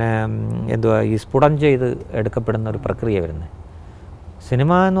ഈ സ്ഫുടം ചെയ്ത് എടുക്കപ്പെടുന്ന ഒരു പ്രക്രിയ വരുന്നത്.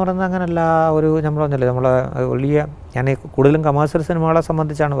 സിനിമ എന്ന് പറയുന്നത് അങ്ങനല്ല. നമ്മൾ പറഞ്ഞില്ലേ, ഞാൻ കൂടുതലും കമേഴ്സ്യൽ സിനിമകളെ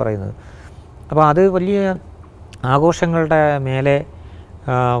സംബന്ധിച്ചാണ് പറയുന്നത്. അപ്പോൾ അത് വലിയ ആഘോഷങ്ങളുടെ മേലെ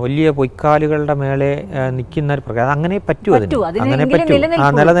വലിയ പൊയ്ക്കാലുകളുടെ മേലെ നിൽക്കുന്ന ഒരു പ്രക്രിയ. അങ്ങനെ പറ്റൂ, അങ്ങനെ പറ്റൂ,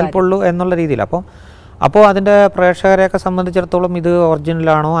 നിലനിൽപ്പുള്ളൂ എന്നുള്ള രീതിയിൽ. അപ്പോൾ അതിൻ്റെ പ്രേക്ഷകരെയൊക്കെ സംബന്ധിച്ചിടത്തോളം ഇത്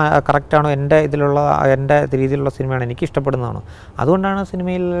ഒറിജിനലാണോ കറക്റ്റാണോ എൻ്റെ രീതിയിലുള്ള സിനിമയാണ് എനിക്ക് ഇഷ്ടപ്പെടുന്നതാണോ. അതുകൊണ്ടാണ്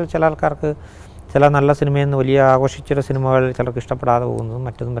സിനിമയിൽ ചില ആൾക്കാർക്ക് ചില നല്ല സിനിമയിൽ നിന്ന് വലിയ ആഘോഷിച്ചൊരു സിനിമകൾ ചിലർക്ക് ഇഷ്ടപ്പെടാതെ പോകുന്നതും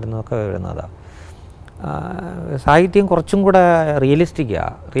മറ്റതും വരുന്നതൊക്കെ വരുന്നതാണ്. സാഹിത്യം കുറച്ചും കൂടെ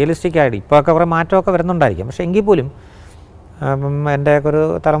റിയലിസ്റ്റിക്കായിട്ട് ഇപ്പോഴൊക്കെ കുറേ മാറ്റമൊക്കെ വരുന്നുണ്ടായിരിക്കും. പക്ഷേ എങ്കിൽ പോലും എൻ്റെയൊക്കെ ഒരു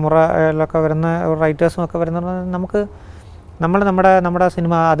തലമുറയിലൊക്കെ വരുന്ന റൈറ്റേഴ്സും ഒക്കെ വരുന്ന നമ്മുടെ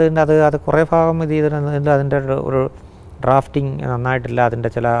സിനിമ അത് കുറേ ഭാഗം ഇത് ചെയ്തിട്ടുണ്ട്. അതിൻ്റെ ഒരു ഡ്രാഫ്റ്റിംഗ് നന്നായിട്ടില്ല, അതിൻ്റെ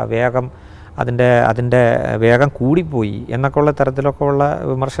ചില അതിൻ്റെ വേഗം കൂടിപ്പോയി എന്നൊക്കെ ഉള്ള തരത്തിലൊക്കെ ഉള്ള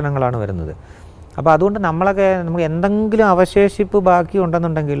വിമർശനങ്ങളാണ് വരുന്നത്. അപ്പോൾ അതുകൊണ്ട് നമുക്ക് എന്തെങ്കിലും അവശേഷിപ്പ് ബാക്കി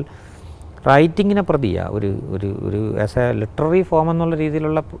ഉണ്ടെന്നുണ്ടെങ്കിൽ റൈറ്റിങ്ങിനെ പ്രതിയാണ് ഒരു ആസ് എ ലിറ്റററി ഫോം എന്നുള്ള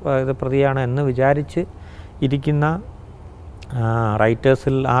രീതിയിലുള്ള ഇത് പ്രതിയാണ് എന്ന് വിചാരിച്ച് ഇരിക്കുന്ന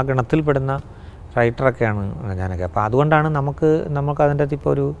റൈറ്റേഴ്സിൽ ആ ഗണത്തിൽപ്പെടുന്ന റൈറ്ററൊക്കെയാണ് ഞാനൊക്കെ. അപ്പോൾ അതുകൊണ്ടാണ് നമുക്ക് അതിൻ്റെ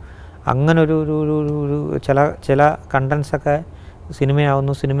ഇപ്പോൾ അങ്ങനൊരു ചില കണ്ടൻസൊക്കെ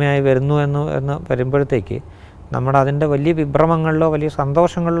സിനിമയായി വരുന്നു എന്ന് വരുമ്പോഴത്തേക്ക് അതിൻ്റെ വലിയ വിഭ്രമങ്ങളിലോ വലിയ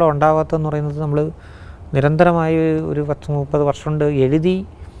സന്തോഷങ്ങളിലോ ഉണ്ടാവാത്തതെന്ന് പറയുന്നത് നമ്മൾ നിരന്തരമായി ഒരു 10-30 വർഷം കൊണ്ട്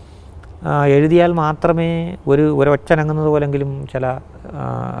എഴുതിയാൽ മാത്രമേ ഒരൊച്ചനങ്ങുന്നത് പോലെങ്കിലും ചില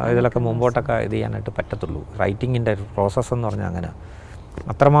ഇതിലൊക്കെ മുമ്പോട്ടൊക്കെ ഇത് ചെയ്യാനായിട്ട് പറ്റത്തുള്ളൂ. റൈറ്റിങ്ങിൻ്റെ ഒരു പ്രോസസ്സ് എന്ന് പറഞ്ഞാൽ അങ്ങനെ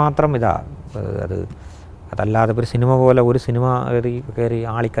അത്രമാത്രം അതല്ലാതെ ഒരു സിനിമ പോലെ ഒരു സിനിമ കയറി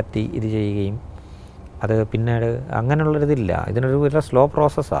ആളിക്കത്തി ഇത് ചെയ്യുകയും അത് പിന്നീട് അങ്ങനെയുള്ളൊരിതില്ല. ഇതിനൊരു സ്ലോ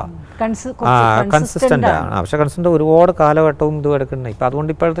പ്രോസസ്സാണ്, കൺസിസ്റ്റൻ്റ് ആണ്. പക്ഷേ കൺസിസ്റ്റൻ്റ് ഒരുപാട് കാലഘട്ടവും ഇതും എടുക്കുന്നത്. ഇപ്പം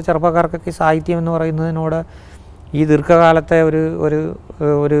അതുകൊണ്ട് ഇപ്പോഴത്തെ ചെറുപ്പക്കാർക്കൊക്കെ സാഹിത്യം എന്ന് പറയുന്നതിനോട് ഈ ദീർഘകാലത്തെ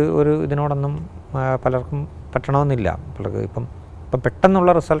ഒരു ഇതിനോടൊന്നും പലർക്കും പറ്റണമെന്നില്ല. പലർക്ക് ഇപ്പം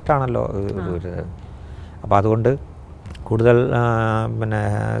പെട്ടെന്നുള്ള റിസൾട്ടാണല്ലോ ഇത്. അപ്പോൾ അതുകൊണ്ട് കൂടുതൽ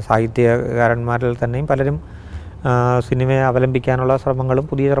സാഹിത്യകാരന്മാരിൽ തന്നെയും പലരും സിനിമയെ അവലംബിക്കാനുള്ള ശ്രമങ്ങളും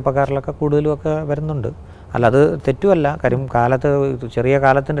പുതിയ ചെറുപ്പക്കാരിലൊക്കെ കൂടുതലുമൊക്കെ വരുന്നുണ്ട്. അല്ല, അത് തെറ്റുമല്ല. കാര്യം ചെറിയ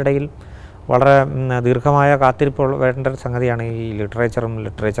കാലത്തിൻ്റെ ഇടയിൽ വളരെ ദീർഘമായ കാത്തിരിപ്പ് വേണ്ട ഒരു സംഗതിയാണ് ഈ ലിറ്ററേച്ചർ.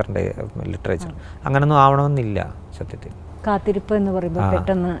 അങ്ങനൊന്നും ആവണമെന്നില്ല സത്യത്തിൽ. കാത്തിരിപ്പ് എന്ന് പറയുമ്പോൾ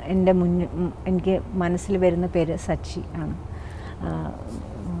പെട്ടെന്ന് എനിക്ക് മനസ്സിൽ വരുന്ന പേര് സച്ചി ആണ്.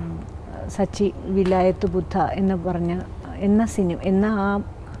 സച്ചി വിലായത്ത് ബുദ്ധ എന്ന് പറഞ്ഞ ആ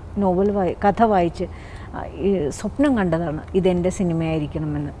നോവൽ കഥ വായിച്ച് സ്വപ്നം കണ്ടതാണ് ഇതെൻ്റെ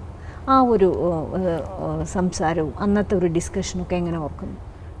സിനിമയായിരിക്കണമെന്ന്. ആ ഒരു സംസാരവും അന്നത്തെ ഒരു ഡിസ്കഷനൊക്കെ എങ്ങനെ ഓർക്കുന്നു?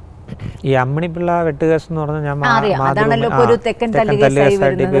 ഈ അമ്മിണിപ്പിള്ള വെട്ടുകേസ് എന്ന് പറഞ്ഞാൽ ഞാൻ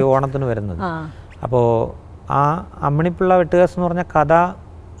ഓണത്തിന് വരുന്നത്. അപ്പോൾ ആ അമ്മിണിപ്പിള്ള വെട്ടുകേസ് എന്ന് പറഞ്ഞ കഥ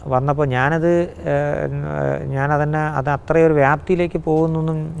വന്നപ്പോൾ അത് അത്രയൊരു വ്യാപ്തിയിലേക്ക്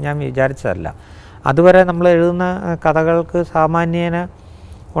പോകുന്നൊന്നും ഞാൻ വിചാരിച്ചതല്ല. അതുവരെ നമ്മൾ എഴുതുന്ന കഥകൾക്ക് സാമാന്യേന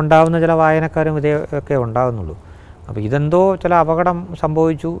ഉണ്ടാകുന്ന ചില വായനക്കാരും ഇതൊക്കെ ഉണ്ടാകുന്നുള്ളൂ. അപ്പോൾ ഇതെന്തോ ചില അപകടം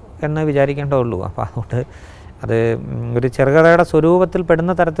സംഭവിച്ചു എന്ന് വിചാരിക്കേണ്ടതുള്ളൂ. അപ്പോൾ അതുകൊണ്ട് അത് ഒരു ചെറുകഥയുടെ സ്വരൂപത്തിൽ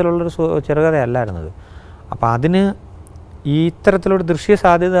പെടുന്ന തരത്തിലുള്ളൊരു ചെറുകഥയല്ലായിരുന്നത്. അപ്പോൾ അതിന് ഈ ഇത്തരത്തിലൊരു ദൃശ്യ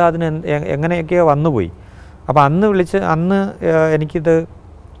സാധ്യത അതിന് എങ്ങനെയൊക്കെയോ വന്നുപോയി. അപ്പോൾ അന്ന്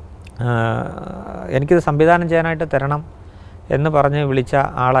എനിക്കിത് സംവിധാനം ചെയ്യാനായിട്ട് തരണം എന്ന് പറഞ്ഞ് വിളിച്ച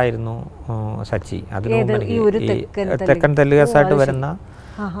ആളായിരുന്നു സച്ചി. അതിന് മുമ്പ് എനിക്ക് ഈ തെക്കൻ തെല്ലുകേസായിട്ട് വരുന്ന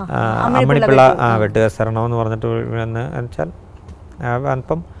അമ്മിണിപ്പിള്ള വെട്ടുകേസ് തരണമെന്ന് പറഞ്ഞിട്ട് വെച്ചാൽ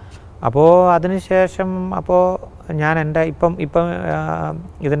അപ്പോൾ അതിനുശേഷം ഞാൻ ഇപ്പം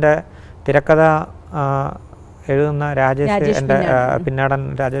ഇതിൻ്റെ തിരക്കഥ എഴുതുന്ന രാജേഷ്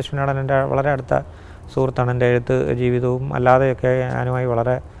എൻ്റെ വളരെ അടുത്ത സുഹൃത്താണ്. എൻ്റെ എഴുത്ത് ജീവിതവും അല്ലാതെയൊക്കെ ഞാനുമായി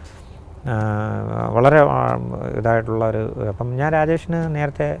വളരെ ഇതായിട്ടുള്ള അപ്പം ഞാൻ രാജേഷിൻ്റെ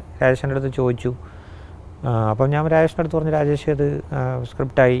അടുത്ത് ചോദിച്ചു. അപ്പം ഞാൻ രാജേഷിൻ്റെ അടുത്ത് പറഞ്ഞു, രാജേഷ് അത്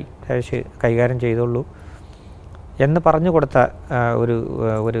സ്ക്രിപ്റ്റായി രാജേഷ് കൈകാര്യം ചെയ്തോളൂ എന്ന് പറഞ്ഞു കൊടുത്ത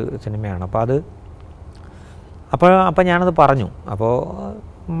ഒരു സിനിമയാണ്. അപ്പോൾ ഞാനത് പറഞ്ഞു. അപ്പോൾ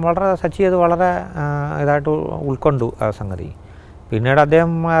സച്ചി അത് വളരെ ഇതായിട്ട് ഉൾക്കൊണ്ടു ആ സംഗതി. പിന്നീട്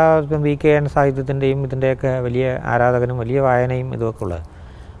അദ്ദേഹം VKN സാഹിത്യത്തിൻ്റെയും ഇതിൻ്റെയൊക്കെ വലിയ ആരാധകനും വലിയ വായനയും ഇതൊക്കെ ഉള്ളത്.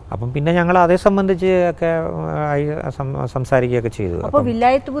 അപ്പം പിന്നെ ഞങ്ങൾ അതേ സംബന്ധിച്ച് ഒക്കെ സംസാരിക്കുകയൊക്കെ ചെയ്തു. അപ്പോൾ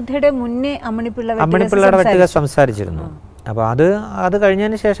വിലായത്ത് ബുദ്ധയുടെ മുന്നേ അമ്മിണിപ്പിള്ളയുടെ വെട്ടുകേസ് സംസാരിച്ചിരുന്നു. അപ്പോൾ അത്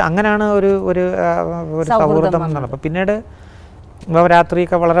കഴിഞ്ഞതിന് ശേഷം അങ്ങനെയാണ് ഒരു സൗഹൃദം എന്നാണ്. അപ്പോൾ പിന്നീട്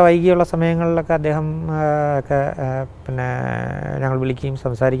രാത്രിയൊക്കെ വളരെ വൈകിയുള്ള സമയങ്ങളിലൊക്കെ അദ്ദേഹം ഒക്കെ പിന്നെ ഞങ്ങൾ വിളിക്കുകയും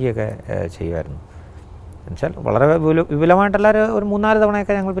സംസാരിക്കുകയൊക്കെ ചെയ്യുമായിരുന്നു. എന്നുവെച്ചാൽ വളരെ വിപുലമായിട്ടുള്ള ഒരു 3-4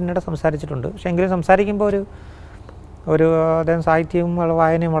 തവണയൊക്കെ ഞങ്ങൾ പിന്നീട് സംസാരിച്ചിട്ടുണ്ട്. പക്ഷേ എങ്കിലും സംസാരിക്കുമ്പോൾ ഒരു അദ്ദേഹം സാഹിത്യവും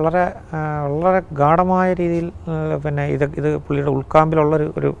വായനയും വളരെ വളരെ ഗാഢമായ രീതിയിൽ പിന്നെ ഇത് പുള്ളിയുടെ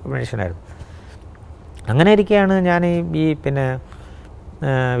ഉൾക്കാമ്പിലുള്ളൊരു മനുഷ്യനായിരുന്നു. അങ്ങനെ ഇരിക്കുകയാണ് ഞാൻ ഈ പിന്നെ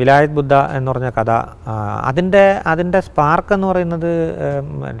വിലായത് ബുദ്ധ എന്ന് പറഞ്ഞ കഥ അതിൻ്റെ സ്പാർക്ക് എന്ന് പറയുന്നത്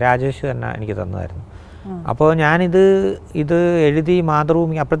രാജേഷ് തന്നെ എനിക്ക് തന്നതായിരുന്നു. അപ്പോൾ ഞാനിത് എഴുതി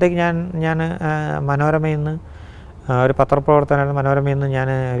മാതൃഭൂമി അപ്പോഴത്തേക്ക് ഞാൻ മനോരമയിൽ നിന്ന് ഒരു പത്രപ്രവർത്തനം മനോരമയിൽ നിന്ന് ഞാൻ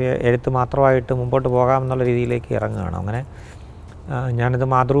എഴുത്ത് മാത്രമായിട്ട് മുമ്പോട്ട് പോകാമെന്നുള്ള രീതിയിലേക്ക് ഇറങ്ങുകയാണ്. അങ്ങനെ ഞാനിത്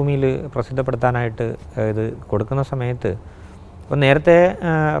മാതൃഭൂമിയിൽ പ്രസിദ്ധപ്പെടുത്താനായിട്ട് ഇത് കൊടുക്കുന്ന സമയത്ത് അപ്പോൾ നേരത്തെ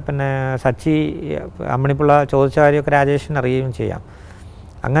പിന്നെ സച്ചി അമ്മിണിപ്പിള്ള ചോദിച്ച കാര്യമൊക്കെ രാജേഷിന് അറിയുകയും ചെയ്യാം.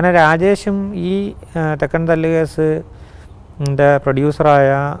 അങ്ങനെ രാജേഷും ഈ തെക്കൻ തല്ലുകേസിൻ്റെ പ്രൊഡ്യൂസറായ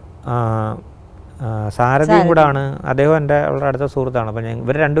സാരഥിയും കൂടാണ്. അദ്ദേഹം എൻ്റെ വളരെ അടുത്ത സുഹൃത്താണ്. അപ്പോൾ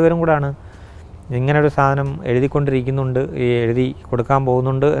ഇവർ രണ്ടുപേരും കൂടാണ് ഇങ്ങനൊരു സാധനം എഴുതിക്കൊണ്ടിരിക്കുന്നുണ്ട്, എഴുതി കൊടുക്കാൻ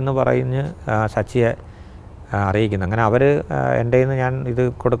പോകുന്നുണ്ട് എന്ന് പറഞ്ഞ് സച്ചിയെ അറിയിക്കുന്നു. അങ്ങനെ അവർ എൻ്റെ നിന്ന് ഞാൻ ഇത്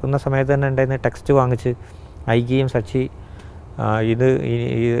കൊടുക്കുന്ന സമയത്ത് തന്നെ എൻ്റെ നിന്ന് ടെക്സ്റ്റ് വാങ്ങിച്ച് അയക്കുകയും സച്ചി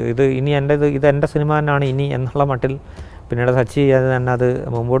ഇത് ഇനി ഇതെൻ്റെ സിനിമ തന്നെയാണ് ഇനി എന്നുള്ള മട്ടിൽ പിന്നീട് സച്ചി അത്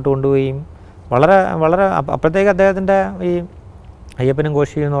മുമ്പോട്ട് കൊണ്ടുപോവുകയും വളരെ വളരെ അപ്പോഴത്തേക്ക് അദ്ദേഹത്തിൻ്റെ ഈ അയ്യപ്പനും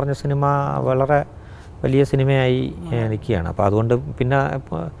കോശിയും എന്ന് പറഞ്ഞ സിനിമ വളരെ വലിയ സിനിമയായി നിൽക്കുകയാണ്. അപ്പോൾ അതുകൊണ്ട് പിന്നെ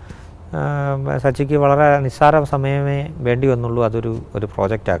സച്ചിക്ക് വളരെ നിസ്സാര സമയമേ വേണ്ടി വന്നുള്ളൂ ഒരു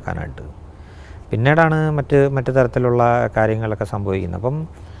പ്രോജക്റ്റ് ആക്കാനായിട്ട്. പിന്നീടാണ് മറ്റ് തരത്തിലുള്ള കാര്യങ്ങളൊക്കെ സംഭവിക്കുന്നത്.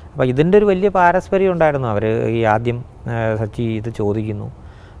 അപ്പോൾ ഇതിൻ്റെ ഒരു വലിയ പാരസ്പര്യം ഉണ്ടായിരുന്നു. അവർ ഈ ആദ്യം സച്ചി ഇത് ചോദിക്കുന്നു,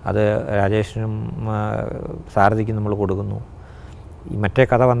 അത് രാജേഷിനും സാരഥിക്കും നമ്മൾ കൊടുക്കുന്നു. ഈ മറ്റേ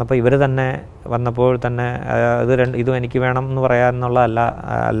കഥ വന്നപ്പോൾ ഇവർ തന്നെ വന്നപ്പോൾ തന്നെ ഇതും എനിക്ക് വേണം എന്ന്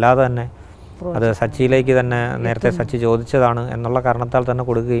അല്ലാതെ തന്നെ അത് സച്ചിയിലേക്ക് തന്നെ നേരത്തെ സച്ചി ചോദിച്ചതാണ് എന്നുള്ള കാരണത്താൽ തന്നെ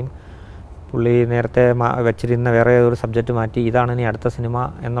കൊടുക്കുകയും പുള്ളി നേരത്തെ വെച്ചിരുന്ന വേറെ ഒരു സബ്ജക്റ്റ് മാറ്റി ഇതാണ് ഇനി അടുത്ത സിനിമ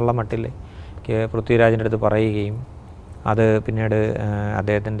എന്നുള്ള മട്ടിൽ പൃഥ്വിരാജിൻ്റെ അടുത്ത് പറയുകയും അത് പിന്നീട്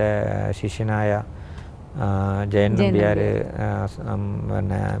അദ്ദേഹത്തിൻ്റെ ശിഷ്യനായ ജയൻ നമ്പ്യാർ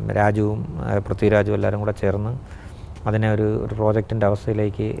പിന്നെ രാജുവും പൃഥ്വിരാജും എല്ലാവരും കൂടെ ചേർന്ന് അതിനെ ഒരു പ്രോജക്റ്റിൻ്റെ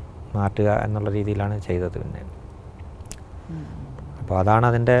അവസ്ഥയിലേക്ക് മാറ്റുക എന്നുള്ള രീതിയിലാണ് ചെയ്തത്. പിന്നെ അപ്പോൾ അതാണ്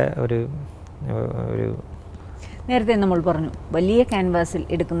അതിൻ്റെ ഒരു നേരത്തെ നമ്മൾ പറഞ്ഞു വലിയ ക്യാൻവാസിൽ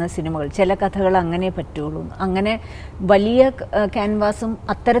എടുക്കുന്ന സിനിമകൾ ചില കഥകൾ അങ്ങനെ പറ്റുള്ളൂ. അങ്ങനെ വലിയ ക്യാൻവാസും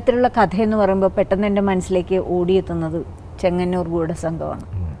അത്തരത്തിലുള്ള കഥയെന്ന് പറയുമ്പോൾ പെട്ടെന്ന് എൻ്റെ മനസ്സിലേക്ക് ഓടിയെത്തുന്നത് ചെങ്ങന്നൂർ ഗൂഢസംഘമാണ്.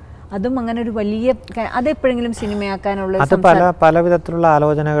 അതും അങ്ങനെ ഒരു വലിയ അതെപ്പോഴെങ്കിലും സിനിമയാക്കാനുള്ള അത് പല വിധത്തിലുള്ള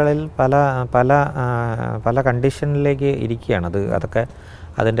ആലോചനകളിൽ പല കണ്ടീഷനിലേക്ക് ഇരിക്കുകയാണ്. അതൊക്കെ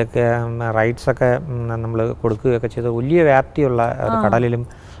അതിൻ്റെയൊക്കെ റൈറ്റ്സൊക്കെ നമ്മൾ കൊടുക്കുകയൊക്കെ ചെയ്ത് വലിയ വ്യാപ്തിയുള്ള കടലിലും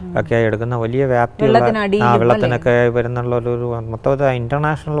ഒക്കെ എടുക്കുന്ന വലിയ വ്യാപ്തിയുള്ള വെള്ളത്തിനൊക്കെ വരുന്നുള്ളൊരു മൊത്തം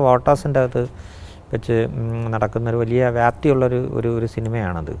ഇൻ്റർനാഷണൽ വാട്ടേഴ്സിൻ്റെ അകത്ത് വെച്ച് നടക്കുന്നൊരു വലിയ വ്യാപ്തിയുള്ളൊരു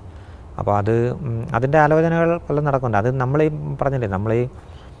സിനിമയാണത്. അപ്പോൾ അതിൻ്റെ ആലോചനകൾ പലതും നടക്കുന്നുണ്ട്. അത് നമ്മൾ പറഞ്ഞില്ലേ, നമ്മൾ ഈ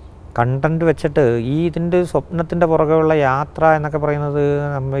കണ്ടൻറ്റ് വെച്ചിട്ട് ഇതിൻ്റെ സ്വപ്നത്തിൻ്റെ പുറകെയുള്ള യാത്ര എന്നൊക്കെ പറയുന്നത്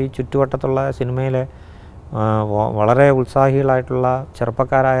നമ്മൾ ഈ ചുറ്റുവട്ടത്തുള്ള സിനിമയിലെ വളരെ ഉത്സാഹികളായിട്ടുള്ള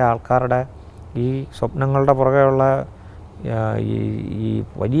ചെറുപ്പക്കാരായ ആൾക്കാരുടെ ഈ സ്വപ്നങ്ങളുടെ പുറകെയുള്ള ഈ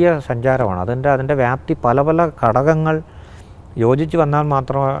വലിയ സഞ്ചാരമാണ്. അതിൻ്റെ വ്യാപ്തി പല പല ഘടകങ്ങൾ യോജിച്ച് വന്നാൽ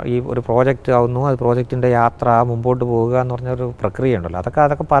മാത്രം ഈ ഒരു പ്രോജക്റ്റ് ആവുന്നു. അത് പ്രോജക്റ്റിൻ്റെ യാത്ര മുമ്പോട്ട് പോവുക എന്ന് പറഞ്ഞൊരു പ്രക്രിയ ഉണ്ടല്ലോ.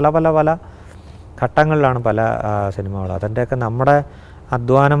 അതൊക്കെ പല ഘട്ടങ്ങളിലാണ് പല സിനിമകൾ. അതിൻ്റെയൊക്കെ നമ്മുടെ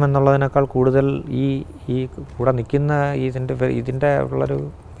അധ്വാനം എന്നുള്ളതിനേക്കാൾ കൂടുതൽ ഈ കൂടെ നിൽക്കുന്ന ഇതിൻ്റെ ഉള്ളൊരു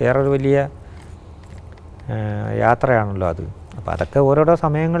വേറൊരു വലിയ യാത്രയാണല്ലോ അത്. അപ്പോൾ അതൊക്കെ ഓരോരോ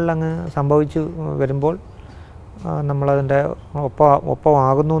സമയങ്ങളിൽ അങ്ങ് സംഭവിച്ചു വരുമ്പോൾ നമ്മളതിൻ്റെ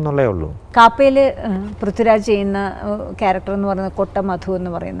ഒപ്പമാകുന്നു എന്നുള്ളേ ഉള്ളൂ. കാപ്പയിൽ പൃഥ്വിരാജ് ചെയ്യുന്ന ക്യാരക്ടർ എന്ന് പറയുന്നത് കൊട്ട മധു എന്ന്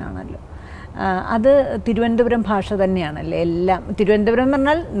പറയുന്നതാണല്ലോ. അത് തിരുവനന്തപുരം ഭാഷ തന്നെയാണല്ലേ എല്ലാം? തിരുവനന്തപുരം എന്ന്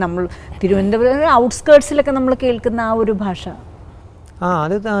പറഞ്ഞാൽ നമ്മൾ തിരുവനന്തപുരം ഔട്ട്സ്കേർട്സിലൊക്കെ നമ്മൾ കേൾക്കുന്ന ആ ഒരു ഭാഷ.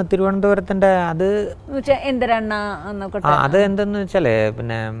 അത് തിരുവനന്തപുരത്തിൻ്റെ അത് എന്തരണ്ണ അത് എന്തെന്ന് വെച്ചാൽ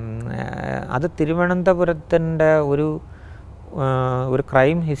പിന്നെ അത് തിരുവനന്തപുരത്തിൻ്റെ ഒരു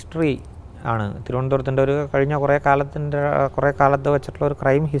ക്രൈം ഹിസ്റ്ററി ആണ്. തിരുവനന്തപുരത്തിൻ്റെ ഒരു കഴിഞ്ഞ കുറേ കാലത്ത് വെച്ചിട്ടുള്ള ഒരു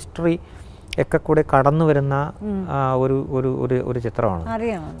ക്രൈം ഹിസ്റ്ററി ഒക്കെ കൂടി കടന്നു വരുന്ന ഒരു ചിത്രമാണ്.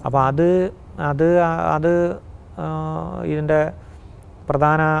 അപ്പോൾ അത് ഇതിൻ്റെ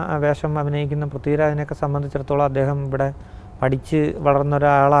പ്രധാന വേഷം അഭിനയിക്കുന്ന പൃഥ്വിരാജിനെയൊക്കെ സംബന്ധിച്ചിടത്തോളം അദ്ദേഹം ഇവിടെ പഠിച്ച് വളർന്ന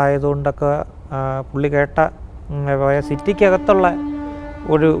ഒരാളായതുകൊണ്ടൊക്കെ പുള്ളി കേട്ട സിറ്റിക്കകത്തുള്ള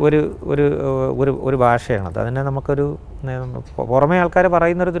ഒരു ഭാഷയാണത്. അതിനെ നമുക്കൊരു പുറമേ ആൾക്കാർ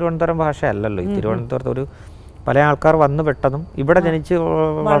പറയുന്നൊരു തിരുവനന്തപുരം ഭാഷയല്ലല്ലോ. ഈ തിരുവനന്തപുരത്ത് പല ആൾക്കാർ വന്നു പെട്ടതും ഇവിടെ ജനിച്ച്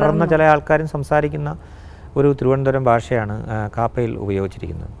വളർന്ന ചില ആൾക്കാരും സംസാരിക്കുന്ന ഒരു തിരുവനന്തപുരം ഭാഷയാണ് കാപ്പയിൽ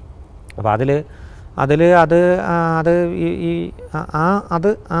ഉപയോഗിച്ചിരിക്കുന്നത്. അപ്പോൾ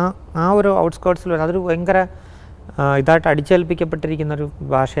ആ ഒരു ഔട്ട്സ്കേർട്സിൽ അതൊരു ഭയങ്കര ഇതായിട്ട് അടിച്ചേൽപ്പിക്കപ്പെട്ടിരിക്കുന്നൊരു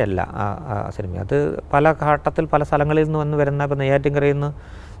ഭാഷയല്ല ആ സിനിമ. അത് പല ഘട്ടത്തിൽ പല സ്ഥലങ്ങളിൽ നിന്ന് വന്ന് വരുന്ന, ഇപ്പോൾ നെയ്യാറ്റിൻകരയിൽ നിന്ന്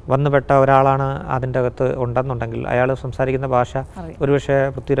വന്നുപെട്ട ഒരാളാണ് അതിൻ്റെ അകത്ത് ഉണ്ടെന്നുണ്ടെങ്കിൽ അയാൾ സംസാരിക്കുന്ന ഭാഷ ഒരുപക്ഷെ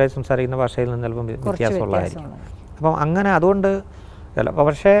പൃഥ്വിരാജ് സംസാരിക്കുന്ന ഭാഷയിൽ നിന്ന് ചിലപ്പം വ്യത്യാസമുള്ളതായിരിക്കും. അപ്പം അങ്ങനെ അതുകൊണ്ട്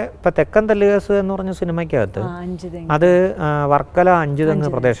പക്ഷേ ഇപ്പോൾ തെക്കൻ തെല്ലുകേസ് എന്ന് പറഞ്ഞ സിനിമയ്ക്കകത്ത് അത് വർക്കല അഞ്ചുതെങ്ങ്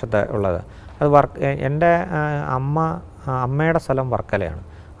പ്രദേശത്ത് ഉള്ളത്. അത് എൻ്റെ അമ്മയുടെ സ്ഥലം വർക്കലയാണ്.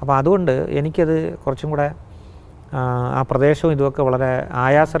 അപ്പോൾ അതുകൊണ്ട് എനിക്കത് കുറച്ചും കൂടെ ആ പ്രദേശവും ഇതുമൊക്കെ വളരെ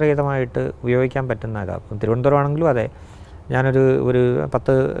ആയാസരഹിതമായിട്ട് ഉപയോഗിക്കാൻ പറ്റുന്ന ഇതാണ്. തിരുവനന്തപുരം ആണെങ്കിലും അതെ, ഞാനൊരു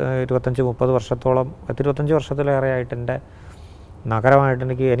 10-25-30 വർഷത്തോളം 25 വർഷത്തിലേറെയായിട്ട് എൻ്റെ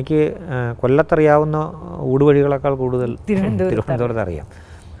നഗരമായിട്ട് എനിക്ക് കൊല്ലത്തറിയാവുന്ന ഊടുവഴികളെക്കാൾ കൂടുതൽ തിരുവനന്തപുരത്ത് അറിയാം.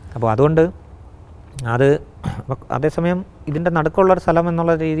 അപ്പോൾ അതുകൊണ്ട് അതേസമയം ഇതിൻ്റെ നടുക്കുള്ളൊരു സ്ഥലം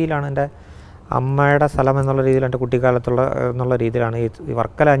എന്നുള്ള രീതിയിലാണ് എൻ്റെ അമ്മയുടെ സ്ഥലം എന്നുള്ള രീതിയിൽ, എൻ്റെ കുട്ടിക്കാലത്തുള്ള എന്നുള്ള രീതിയിലാണ് ഈ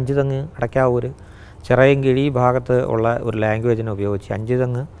വർക്കല അഞ്ചുതെങ്ങ് അടയ്ക്കാവൂർ ചിറയൻകിഴി ഭാഗത്ത് ഉള്ള ഒരു ലാംഗ്വേജിനെ ഉപയോഗിച്ച്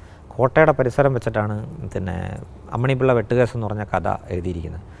അഞ്ചുതെങ്ങ് കോട്ടയുടെ പരിസരം വെച്ചിട്ടാണ് പിന്നെ അമ്മണിപ്പിള്ള വെട്ടുകേസ് എന്ന് പറഞ്ഞ കഥ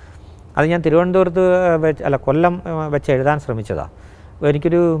എഴുതിയിരിക്കുന്നത്. അത് ഞാൻ തിരുവനന്തപുരത്ത് കൊല്ലം വെച്ച് എഴുതാൻ ശ്രമിച്ചതാണ്.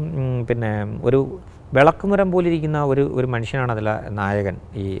 എനിക്കൊരു ഒരു വിളക്കുമരം പോലിരിക്കുന്ന ഒരു മനുഷ്യനാണ് അതിലെ നായകൻ,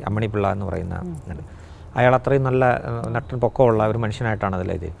 ഈ അമ്മണിപ്പിള്ള എന്ന് പറയുന്ന. അയാൾ അത്രയും നല്ല നട്ടൻ പൊക്കമുള്ള ഒരു മനുഷ്യനായിട്ടാണ്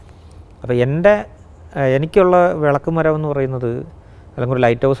അതിലെഴുതി. അപ്പോൾ എനിക്കുള്ള വിളക്കുമരം എന്ന് പറയുന്നത്, അല്ലെങ്കിൽ ഒരു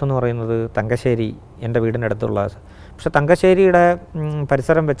ലൈറ്റ് ഹൗസ് എന്ന് പറയുന്നത് തങ്കശ്ശേരി, എൻ്റെ വീടിനടുത്തുള്ള. പക്ഷെ തങ്കശ്ശേരിയുടെ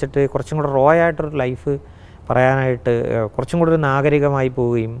പരിസരം വെച്ചിട്ട് കുറച്ചും കൂടെ ആയിട്ടൊരു ലൈഫ് പറയാനായിട്ട് കുറച്ചും കൂടെ ഒരു നാഗരികമായി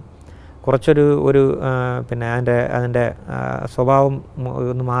പോവുകയും കുറച്ചൊരു പിന്നെ അതിൻ്റെ സ്വഭാവം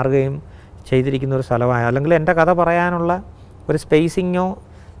ഒന്ന് മാറുകയും ചെയ്തിരിക്കുന്ന ഒരു സ്ഥലമായ, അല്ലെങ്കിൽ എൻ്റെ കഥ പറയാനുള്ള ഒരു സ്പേസിങ്ങോ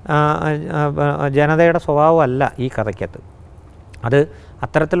ജനതയുടെ സ്വഭാവമല്ല ഈ കഥയ്ക്കകത്ത്.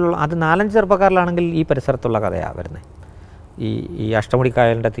 അത്തരത്തിലുള്ള 4-5 ചെറുപ്പക്കാരിലാണെങ്കിൽ ഈ പരിസരത്തുള്ള കഥയാണ് വരുന്നത്. ഈ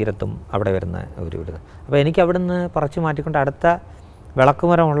അഷ്ടമുടിക്കായലിൻ്റെ തീരത്തും അവിടെ വരുന്ന ഒരു. അപ്പോൾ എനിക്ക് അവിടുന്ന് പറിച്ചു മാറ്റിക്കൊണ്ട് അടുത്ത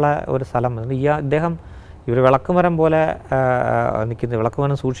വിളക്കുമരമുള്ള ഒരു സ്ഥലം. ഇദ്ദേഹം വിളക്കുമരം പോലെ നിൽക്കുന്ന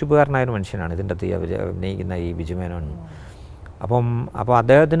വിളക്കുമരം സൂക്ഷിപ്പുകാരനായ ഒരു മനുഷ്യനാണ് ഇതിൻ്റെ അഭിനയിക്കുന്ന ഈ ബിജുമേനോൻ. അപ്പോൾ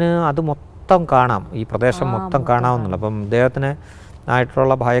അദ്ദേഹത്തിന് അത് മൊത്തം കാണാം, ഈ പ്രദേശം മൊത്തം കാണാവുന്നുള്ളൂ. അപ്പം അദ്ദേഹത്തിന്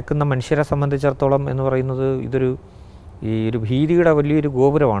ആയിട്ടുള്ള ഭയക്കുന്ന മനുഷ്യരെ സംബന്ധിച്ചിടത്തോളം എന്ന് പറയുന്നത് ഈ ഒരു ഭീതിയുടെ വലിയൊരു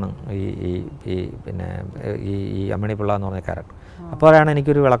ഗോപുരമാണ് ഈ പിന്നെ ഈ അമ്മണിപ്പിള്ള എന്ന് പറഞ്ഞ ക്യാരക്ടർ. അപ്പോഴാണ്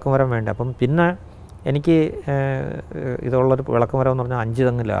എനിക്കൊരു വിളക്കുമരം വേണ്ടത്. അപ്പം പിന്നെ എനിക്ക് ഇതുള്ളൊരു വിളക്കുമരം എന്ന് പറഞ്ഞാൽ 5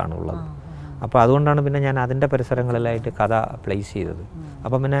 തെങ്ങിലാണ് ഉള്ളത്. അപ്പോൾ അതുകൊണ്ടാണ് പിന്നെ ഞാൻ അതിൻ്റെ പരിസരങ്ങളിലായിട്ട് കഥ പ്ലേസ് ചെയ്തത്.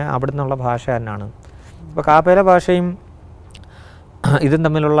 അപ്പം പിന്നെ അവിടെ നിന്നുള്ള ഭാഷ തന്നെയാണ്. ഇപ്പോൾ കാപ്പയിലെ ഭാഷയും ഇതും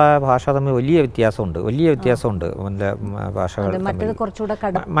തമ്മിലുള്ള ഭാഷ തമ്മിൽ വലിയ വ്യത്യാസമുണ്ട് ഭാഷകൾ.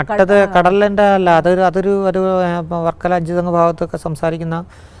 മറ്റത് കടലിൻ്റെ അല്ല, അതൊരു വർക്കല അഞ്ചുതങ്ങ് ഭാഗത്തൊക്കെ സംസാരിക്കുന്ന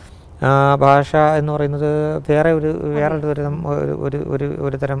ഭാഷ എന്ന് പറയുന്നത്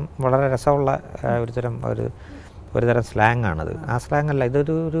ഒരു തരം വളരെ രസമുള്ള ഒരു തരം സ്ലാങ് ആണത്. ആ സ്ലാങ് അല്ല,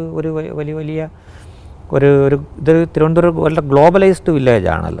 ഇതൊരു വലിയ ഇതൊരു തിരുവനന്തപുരം വളരെ ഗ്ലോബലൈസ്ഡ് വില്ലേജ്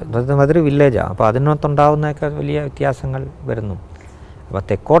ആണല്ലോ. അതൊരു വില്ലേജാണ്. അപ്പോൾ അതിനകത്തുണ്ടാവുന്നതൊക്കെ വലിയ വ്യത്യാസങ്ങൾ വരുന്നു. അപ്പോൾ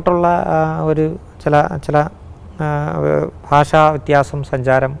തെക്കോട്ടുള്ള ചില ഭാഷാ വ്യത്യാസം,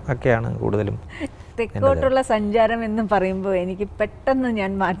 സഞ്ചാരം ഒക്കെയാണ് കൂടുതലും. തെക്കോട്ടുള്ള സഞ്ചാരം എന്ന് പറയുമ്പോൾ എനിക്ക് പെട്ടെന്ന്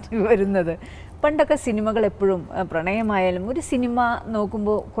ഞാൻ മാറ്റി വരുന്നത്, പണ്ടൊക്കെ സിനിമകൾ എപ്പോഴും പ്രണയമായാലും ഒരു സിനിമ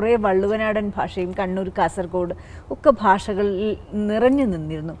നോക്കുമ്പോൾ കുറേ വള്ളുവനാടൻ ഭാഷയും കണ്ണൂർ, കാസർഗോഡ് ഒക്കെ ഭാഷകളിൽ നിറഞ്ഞു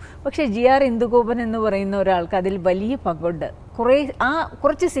നിന്നിരുന്നു. പക്ഷേ GR ഇന്ദുഗോപൻ എന്ന് പറയുന്ന ഒരാൾക്ക് അതിൽ വലിയ പങ്കുണ്ട്.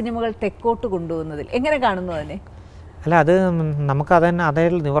 കുറച്ച് സിനിമകൾ തെക്കോട്ട് കൊണ്ടുപോകുന്നതിൽ എങ്ങനെ കാണുന്നു അതിനെ? അല്ല, അത് നമുക്ക് അതേ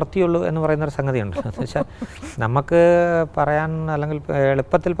നിവർത്തിയുള്ളൂ എന്ന് പറയുന്നൊരു സംഗതിയുണ്ട്. എന്ന് വെച്ചാൽ നമുക്ക് പറയാൻ അല്ലെങ്കിൽ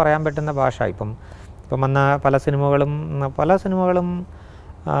എളുപ്പത്തിൽ പറയാൻ പറ്റുന്ന ഭാഷ ഇപ്പം വന്ന പല സിനിമകളും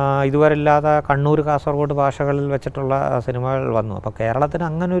ഇതുവരെ ഇല്ലാതെ കണ്ണൂർ, കാസർഗോഡ് ഭാഷകളിൽ വെച്ചിട്ടുള്ള സിനിമകൾ വന്നു. അപ്പോൾ കേരളത്തിന്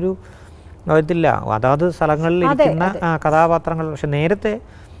അങ്ങനൊരു ഇതില്ല. അതാത് സ്ഥലങ്ങളിൽ ഇരിക്കുന്ന കഥാപാത്രങ്ങൾ. പക്ഷെ നേരത്തെ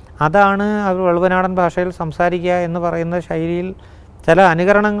അതാണ് വള്ളുവനാടൻ ഭാഷയിൽ സംസാരിക്കുക എന്ന് പറയുന്ന ശൈലിയിൽ ചില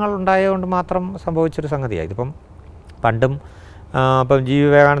അനുകരണങ്ങൾ ഉണ്ടായതുകൊണ്ട് മാത്രം സംഭവിച്ചൊരു സംഗതിയാണ്. ഇതിപ്പം പണ്ടും ഇപ്പം G.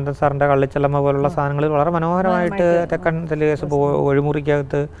 വിവേകാനന്ദൻ സാറിൻ്റെ കള്ളിച്ചെല്ലമ്മ പോലുള്ള സാധനങ്ങളിൽ വളരെ മനോഹരമായിട്ട് തെക്കൻ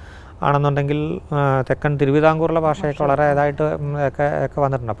ഒഴിമുറിക്കകത്ത് ആണെന്നുണ്ടെങ്കിൽ തെക്കൻ തിരുവിതാംകൂറിലെ ഭാഷയൊക്കെ വളരെ ഇതായിട്ട് ഒക്കെ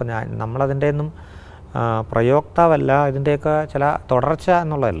വന്നിട്ടുണ്ട്. അപ്പം നമ്മളതിൻ്റെ ഒന്നും പ്രയോക്താവല്ല, ഇതിൻ്റെയൊക്കെ ചില തുടർച്ച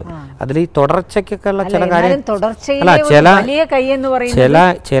എന്നുള്ളതല്ല. അതിൽ ഈ തുടർച്ചയ്ക്കൊക്കെ ഉള്ള ചില കാര്യം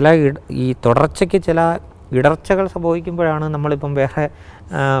ഈ തുടർച്ചയ്ക്ക് ചില ഇടർച്ചകൾ സംഭവിക്കുമ്പോഴാണ് നമ്മളിപ്പം വേറെ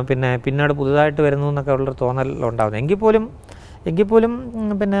പിന്നീട് പുതുതായിട്ട് വരുന്നു എന്നൊക്കെ ഉള്ളൊരു തോന്നൽ ഉണ്ടാകുന്നത്. എങ്കിൽ പോലും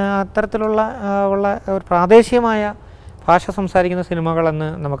അത്തരത്തിലുള്ള ഒരു പ്രാദേശികമായ ഭാഷ സംസാരിക്കുന്ന സിനിമകളെന്ന്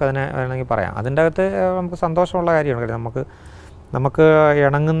നമുക്കതിനെ വേണമെങ്കിൽ പറയാം. അതിൻ്റെ അകത്ത് നമുക്ക് സന്തോഷമുള്ള കാര്യമാണ്. കാര്യം നമുക്ക്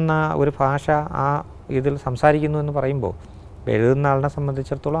ഇണങ്ങുന്ന ഒരു ഭാഷ ആ ഇതിൽ സംസാരിക്കുന്നു എന്ന് പറയുമ്പോൾ എഴുതുന്ന ആളിനെ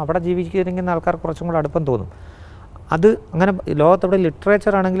സംബന്ധിച്ചിടത്തോളം അവിടെ ജീവിച്ചിരിക്കുന്ന ആൾക്കാർ കുറച്ചും കൂടെ അടുപ്പം തോന്നും. അത് അങ്ങനെ ലോകത്തെവിടെ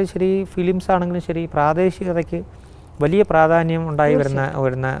ലിറ്ററേച്ചർ ആണെങ്കിലും ശരി, ഫിലിംസ് ആണെങ്കിലും ശരി, പ്രാദേശികതയ്ക്ക് വലിയ പ്രാധാന്യം ഉണ്ടായി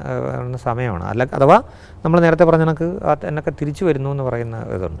വരുന്ന സമയമാണ്. അഥവാ നമ്മൾ നേരത്തെ പറഞ്ഞ എന്നൊക്കെ തിരിച്ചു വരുന്നു എന്ന് പറയുന്ന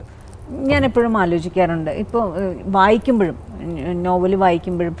ഇതുണ്ട്. ഞാനെപ്പോഴും ആലോചിക്കാറുണ്ട്, ഇപ്പോൾ വായിക്കുമ്പോഴും നോവൽ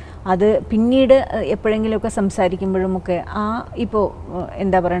വായിക്കുമ്പോഴും അത് പിന്നീട് എപ്പോഴെങ്കിലുമൊക്കെ സംസാരിക്കുമ്പോഴുമൊക്കെ ഇപ്പോൾ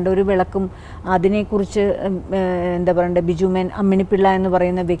എന്താ പറയണ്ട, ഒരു വിളക്കും അതിനെക്കുറിച്ച് എന്താ പറയണ്ട, ബിജുമേൻ അമ്മിണിപ്പിള്ള എന്ന്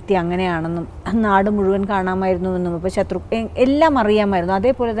പറയുന്ന വ്യക്തി അങ്ങനെയാണെന്നും നാട് മുഴുവൻ കാണാമായിരുന്നുവെന്നും ഇപ്പോൾ എല്ലാം അറിയാമായിരുന്നു.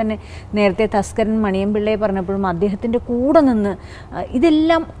 അതേപോലെ തന്നെ നേരത്തെ തസ്കരൻ മണിയമ്പിള്ളയെ പറഞ്ഞപ്പോഴും അദ്ദേഹത്തിൻ്റെ കൂടെ നിന്ന്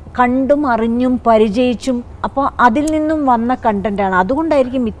ഇതെല്ലാം കണ്ടും അറിഞ്ഞും പരിചയിച്ചും, അപ്പോൾ അതിൽ നിന്നും വന്ന കണ്ടൻ്റാണ്.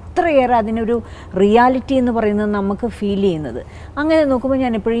 അതുകൊണ്ടായിരിക്കും ഇത്രയേറെ അതിനൊരു റിയാലിറ്റി എന്ന് പറയുന്നത് നമുക്ക് ഫീൽ ചെയ്യുന്നത്. അങ്ങനെ നോക്കുമ്പോൾ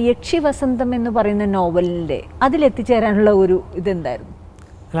ഞാൻ എപ്പോഴും യക്ഷി വസന്തം എന്ന് പറയുന്ന നോവലിൻ്റെ അതിലെത്തിച്ചേരാനുള്ള ഒരു ഇതെന്തായിരുന്നു?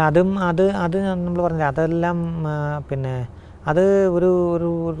 അല്ല, അത് നമ്മൾ പറഞ്ഞില്ല, അതെല്ലാം അത് ഒരു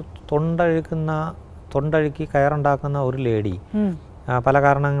തൊണ്ടഴുക്കി കയറുണ്ടാക്കുന്ന ഒരു ലേഡി പല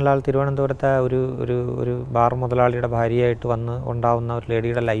കാരണങ്ങളാൽ തിരുവനന്തപുരത്തെ ഒരു ബാർ മുതലാളിയുടെ ഭാര്യയായിട്ട് ഉണ്ടാവുന്ന ഒരു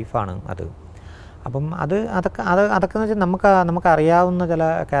ലേഡിയുടെ ലൈഫാണ് അത്. അപ്പം അതൊക്കെ എന്ന് വെച്ചാൽ നമുക്ക് അറിയാവുന്ന ചില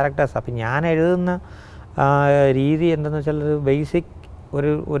ക്യാരക്ടേഴ്സ്. അപ്പം ഞാൻ എഴുതുന്ന രീതി എന്തെന്ന് വെച്ചാൽ ഒരു ബേസിക്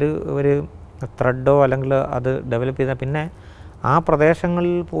ഒരു ത്രെഡോ അല്ലെങ്കിൽ അത് ഡെവലപ്പ് ചെയ്ത പിന്നെ ആ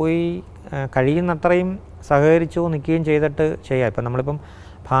പ്രദേശങ്ങളിൽ പോയി കഴിയുന്നത്രയും സഹകരിച്ചോ നിൽക്കുകയും ചെയ്തിട്ട് ചെയ്യാം. ഇപ്പം നമ്മളിപ്പം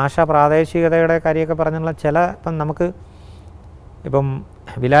ഭാഷ പ്രാദേശികതയുടെ കാര്യമൊക്കെ പറഞ്ഞുള്ള ഇപ്പം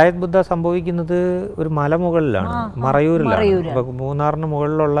വിലായത് ബുദ്ധ സംഭവിക്കുന്നത് ഒരു മലമുകളിലാണ്, മറയൂരിലാണ്. ഇപ്പം മൂന്നാറിന്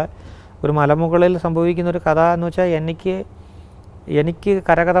മുകളിലുള്ള ഒരു മലമുകളിൽ സംഭവിക്കുന്ന ഒരു കഥ എന്ന് വെച്ചാൽ എനിക്ക്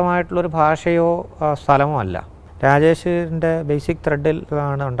കരഗതമായിട്ടുള്ളൊരു ഭാഷയോ സ്ഥലമോ അല്ല. രാജേഷിൻ്റെ ബേസിക്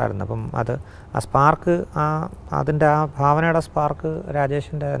ത്രെഡിലാണ് ഉണ്ടായിരുന്നത്. അപ്പം ആ സ്പാർക്ക്, അതിൻ്റെ ആ ഭാവനയുടെ സ്പാർക്ക്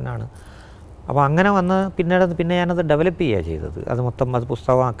രാജേഷിൻ്റെ തന്നെയാണ്. അപ്പോൾ അങ്ങനെ വന്ന് പിന്നെ ഞാനത് ഡെവലപ്പ് ചെയ്യുക ചെയ്തത്. അത്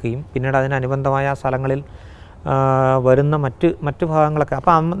പുസ്തകമാക്കുകയും പിന്നീട് അതിനനുബന്ധമായ ആ സ്ഥലങ്ങളിൽ വരുന്ന മറ്റു ഭാഗങ്ങളൊക്കെ.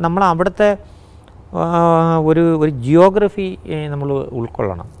 അപ്പം നമ്മൾ അവിടുത്തെ ഒരു ജിയോഗ്രഫി നമ്മൾ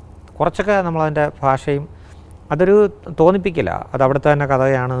ഉൾക്കൊള്ളണം. കുറച്ചൊക്കെ നമ്മളതിൻ്റെ ഭാഷയും അതൊരു തോന്നിപ്പിക്കില്ല. അത് അവിടുത്തെ തന്നെ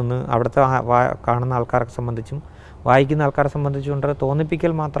കഥയാണെന്ന് അവിടുത്തെ കാണുന്ന ആൾക്കാരെ സംബന്ധിച്ചും വായിക്കുന്ന ആൾക്കാരെ സംബന്ധിച്ചും കൊണ്ട്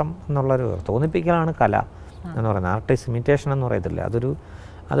തോന്നിപ്പിക്കൽ മാത്രം എന്നുള്ളൊരു തോന്നിപ്പിക്കലാണ് കല എന്ന് പറയുന്നത്. ആർട്ടിസ്റ്റ് ഇമിറ്റേഷൻ എന്ന് പറയത്തില്ല.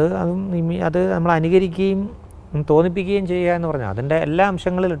 അത് നമ്മൾ അനുകരിക്കുകയും തോന്നിപ്പിക്കുകയും ചെയ്യുക എന്ന് പറഞ്ഞാൽ അതിൻ്റെ എല്ലാ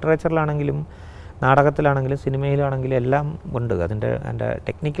അംശങ്ങളും ലിറ്ററേച്ചറിലാണെങ്കിലും നാടകത്തിലാണെങ്കിലും സിനിമയിലാണെങ്കിലും എല്ലാം ഉണ്ട്. അതിൻ്റെ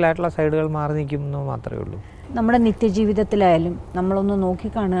ടെക്നിക്കലായിട്ടുള്ള സൈഡുകൾ മാറി നിൽക്കുന്നു മാത്രമേ ഉള്ളൂ. നമ്മുടെ നിത്യജീവിതത്തിലായാലും നമ്മളൊന്ന്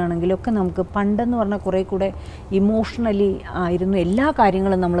നോക്കിക്കാണുകയാണെങ്കിലൊക്കെ നമുക്ക് പണ്ടെന്ന് പറഞ്ഞാൽ കുറേ കൂടെ ഇമോഷണലി ആയിരുന്നു എല്ലാ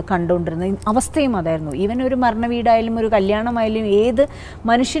കാര്യങ്ങളും നമ്മൾ കണ്ടുകൊണ്ടിരുന്നത്. അവസ്ഥയും അതായിരുന്നു. ഈവൻ ഒരു മരണ വീടായാലും ഒരു കല്യാണമായാലും ഏത്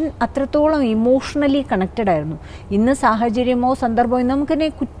മനുഷ്യൻ അത്രത്തോളം ഇമോഷണലി കണക്റ്റഡ് ആയിരുന്നു. ഇന്ന് സാഹചര്യമോ സന്ദർഭമോ നമുക്കിനെ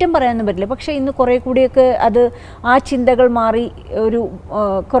കുറ്റം പറയാനൊന്നും പറ്റില്ല. പക്ഷേ ഇന്ന് കുറേ കൂടിയൊക്കെ അത് ആ ചിന്തകൾ മാറി ഒരു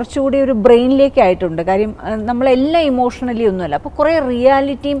കുറച്ചുകൂടി ഒരു ബ്രെയിനിലേക്ക് ആയിട്ടുണ്ട്. കാര്യം നമ്മളെല്ലാം ഇമോഷണലി ഒന്നുമല്ല. അപ്പോൾ കുറേ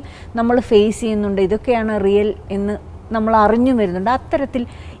റിയാലിറ്റിയും നമ്മൾ ഫേസ് ചെയ്യുന്നുണ്ട്. ഇതൊക്കെയാണ് റിയൽ എന്ന് നമ്മൾ അറിഞ്ഞു വരുന്നുണ്ട്. അത്തരത്തിൽ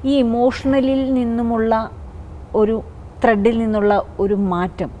ഈ ഇമോഷണലിൽ നിന്നുമുള്ള ഒരു ത്രെഡിൽ നിന്നുള്ള ഒരു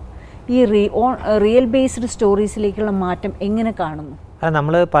മാറ്റം, ഈ റിയൽ ബേസ്ഡ് സ്റ്റോറീസിലേക്കുള്ള മാറ്റം എങ്ങനെ കാണുന്നു?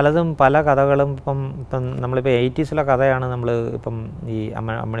 നമ്മൾ പലതും പല കഥകളും ഇപ്പം നമ്മളിപ്പോൾ 80s കഥയാണ് നമ്മൾ ഇപ്പം ഈ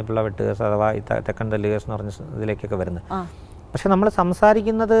അമ്മണിപ്പിള്ള വെട്ടുകേസ് അഥവാ ഈ തെക്കൻ തല്ലുകേസ് എന്ന് പറഞ്ഞ ഇതിലേക്കൊക്കെ വരുന്നത്. പക്ഷെ നമ്മൾ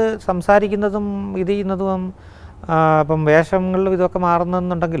സംസാരിക്കുന്നതും ഇത് ചെയ്യുന്നതും ഇപ്പം വേഷങ്ങളിലും ഇതൊക്കെ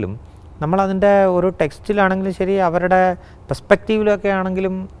മാറുന്നുണ്ടെങ്കിലും നമ്മളതിൻ്റെ ഒരു ടെക്സ്റ്റിലാണെങ്കിലും ശരി, അവരുടെ പെർസ്പെക്റ്റീവിലൊക്കെ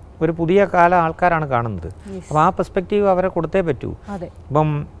ആണെങ്കിലും ഒരു പുതിയ കാല ആൾക്കാരാണ് കാണുന്നത്. അപ്പോൾ ആ പെർസ്പെക്റ്റീവ് അവരെ കൊടുത്തേ പറ്റൂ.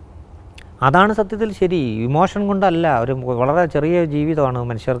 അപ്പം അതാണ് സത്യത്തിൽ ശരി. ഇമോഷൻ കൊണ്ടല്ല, ഒരു വളരെ ചെറിയ ജീവിതമാണ്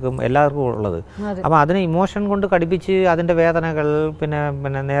മനുഷ്യർക്കും എല്ലാവർക്കും ഉള്ളത്. അപ്പോൾ അതിനെ ഇമോഷൻ കൊണ്ട് കടിപ്പിച്ച് അതിൻ്റെ വേദനകൾ,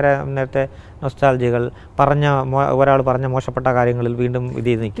 പിന്നെ നേരത്തെ നൊസ്റ്റാൾജികൾ, ഒരാൾ പറഞ്ഞ മോശപ്പെട്ട കാര്യങ്ങളിൽ വീണ്ടും ഇത്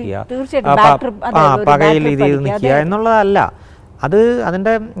ചെയ്ത് നിൽക്കുക, പകയിൽ ഇത് ചെയ്ത് നിൽക്കുക എന്നുള്ളതല്ല.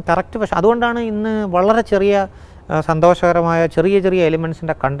 അതിൻ്റെ കറക്റ്റ് പക്ഷെ അതുകൊണ്ടാണ് ഇന്ന് വളരെ ചെറിയ സന്തോഷകരമായ ചെറിയ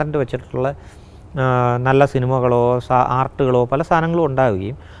എലിമെൻസിൻ്റെ കണ്ടൻറ്റ് വെച്ചിട്ടുള്ള നല്ല സിനിമകളോ ആർട്ടുകളോ പല സാധനങ്ങളും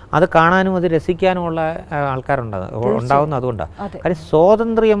ഉണ്ടാവുകയും അത് കാണാനും അത് രസിക്കാനുമുള്ള ഉണ്ടാവുന്ന അതുകൊണ്ടാണ്. കാര്യം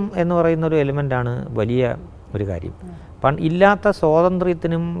സ്വാതന്ത്ര്യം എന്ന് പറയുന്ന ഒരു എലിമെൻ്റാണ് വലിയ ഒരു കാര്യം. ഇല്ലാത്ത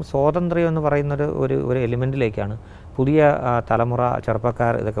സ്വാതന്ത്ര്യം എന്ന് പറയുന്ന ഒരു എലിമെൻറ്റിലേക്കാണ് പുതിയ തലമുറ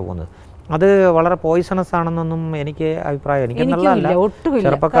ചെറുപ്പക്കാർ ഇതൊക്കെ പോകുന്നത്. അത് വളരെ പോയിസണസ് ആണെന്നൊന്നും എനിക്ക് അഭിപ്രായം, എനിക്കെന്നുള്ളതല്ല,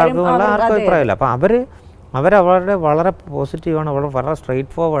 ചെറുപ്പക്കാർക്കും ഉള്ള ആർക്കും അഭിപ്രായമില്ല. അപ്പം അവരവരുടെ വളരെ പോസിറ്റീവാണ്, വളരെ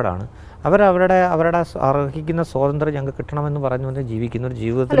സ്ട്രെയിറ്റ് ഫോർവേഡാണ്. അവരവരുടെ അർഹിക്കുന്ന സ്വാതന്ത്ര്യം ഞങ്ങൾക്ക് കിട്ടണമെന്ന് പറഞ്ഞുകൊണ്ട് ജീവിക്കുന്ന ഒരു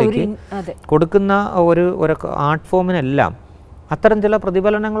ജീവിതത്തിലേക്ക് കൊടുക്കുന്ന ഒരു ആർട്ട് ഫോമിനെല്ലാം അത്തരം ചില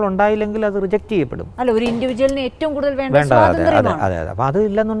പ്രതിഫലനങ്ങൾ ഉണ്ടായില്ലെങ്കിൽ അത് റിജക്റ്റ് ചെയ്യപ്പെടും. ഒരു ഇൻഡിവിജ്വലിന് ഏറ്റവും കൂടുതൽ വേണ്ട. അതെ. അപ്പോൾ അത്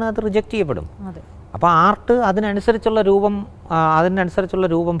ഇല്ലെന്നുണ്ടെങ്കിൽ അത് റിജക്റ്റ് ചെയ്യപ്പെടും. അപ്പോൾ ആർട്ട് അതിനനുസരിച്ചുള്ള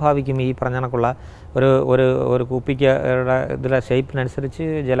രൂപം ഭാവിക്കും. ഈ പറഞ്ഞ കണക്കുള്ള ഒരു കൂപ്പിക്കയുടെ ഇതിലെ ഷേപ്പിനനുസരിച്ച്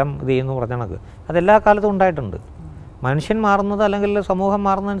ജലം ഇത് ചെയ്യുന്നു പറഞ്ഞ കണക്ക് അതെല്ലാ കാലത്തും ഉണ്ടായിട്ടുണ്ട്. മനുഷ്യൻ മാറുന്നത് അല്ലെങ്കിൽ സമൂഹം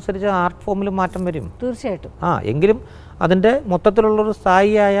മാറുന്നതനുസരിച്ച് ആർട്ട് ഫോമിലും മാറ്റം വരും തീർച്ചയായിട്ടും. എങ്കിലും അതിൻ്റെ മൊത്തത്തിലുള്ളൊരു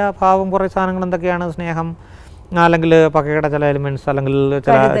സ്ഥായിയായ ഭാവം കുറേ സാധനങ്ങൾ എന്തൊക്കെയാണ്, സ്നേഹം, അല്ലെങ്കിൽ പകയുടെ ചില എലിമെൻറ്റ്സ്, അല്ലെങ്കിൽ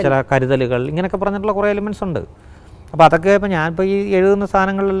ചില കരുതലുകൾ, ഇങ്ങനെയൊക്കെ പറഞ്ഞിട്ടുള്ള കുറേ എലിമെൻറ്റ്സ് ഉണ്ട്. അപ്പോൾ അതൊക്കെ ഇപ്പോൾ ഞാനിപ്പോൾ ഈ എഴുതുന്ന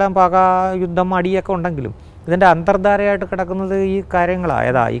സാധനങ്ങളിലെല്ലാം പക, യുദ്ധം, അടിയൊക്കെ ഉണ്ടെങ്കിലും ഇതിൻ്റെ അന്തർധാരയായിട്ട് കിടക്കുന്നത് ഈ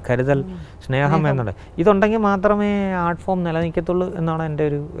കാര്യങ്ങളാണ്. ഈ കരുതൽ, സ്നേഹം എന്നുള്ളത്. ഇതുണ്ടെങ്കിൽ മാത്രമേ ആർട്ട് ഫോം നിലനിൽക്കത്തുള്ളൂ എന്നാണ്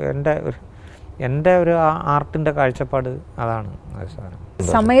എൻ്റെ ഒരു ആർട്ടിൻ്റെ കാഴ്ചപ്പാട്. അതാണ്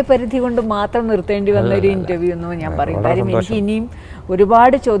സമയപരിധി കൊണ്ട് മാത്രം നിർത്തേണ്ടി വന്ന ഒരു ഇൻ്റർവ്യൂ എന്ന് ഞാൻ പറയും. കാര്യം എനിക്ക് ഇനിയും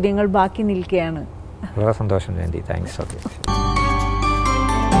ഒരുപാട് ചോദ്യങ്ങൾ ബാക്കി നിൽക്കുകയാണ്. വളരെ സന്തോഷം ജയന്തി. താങ്ക്സ്.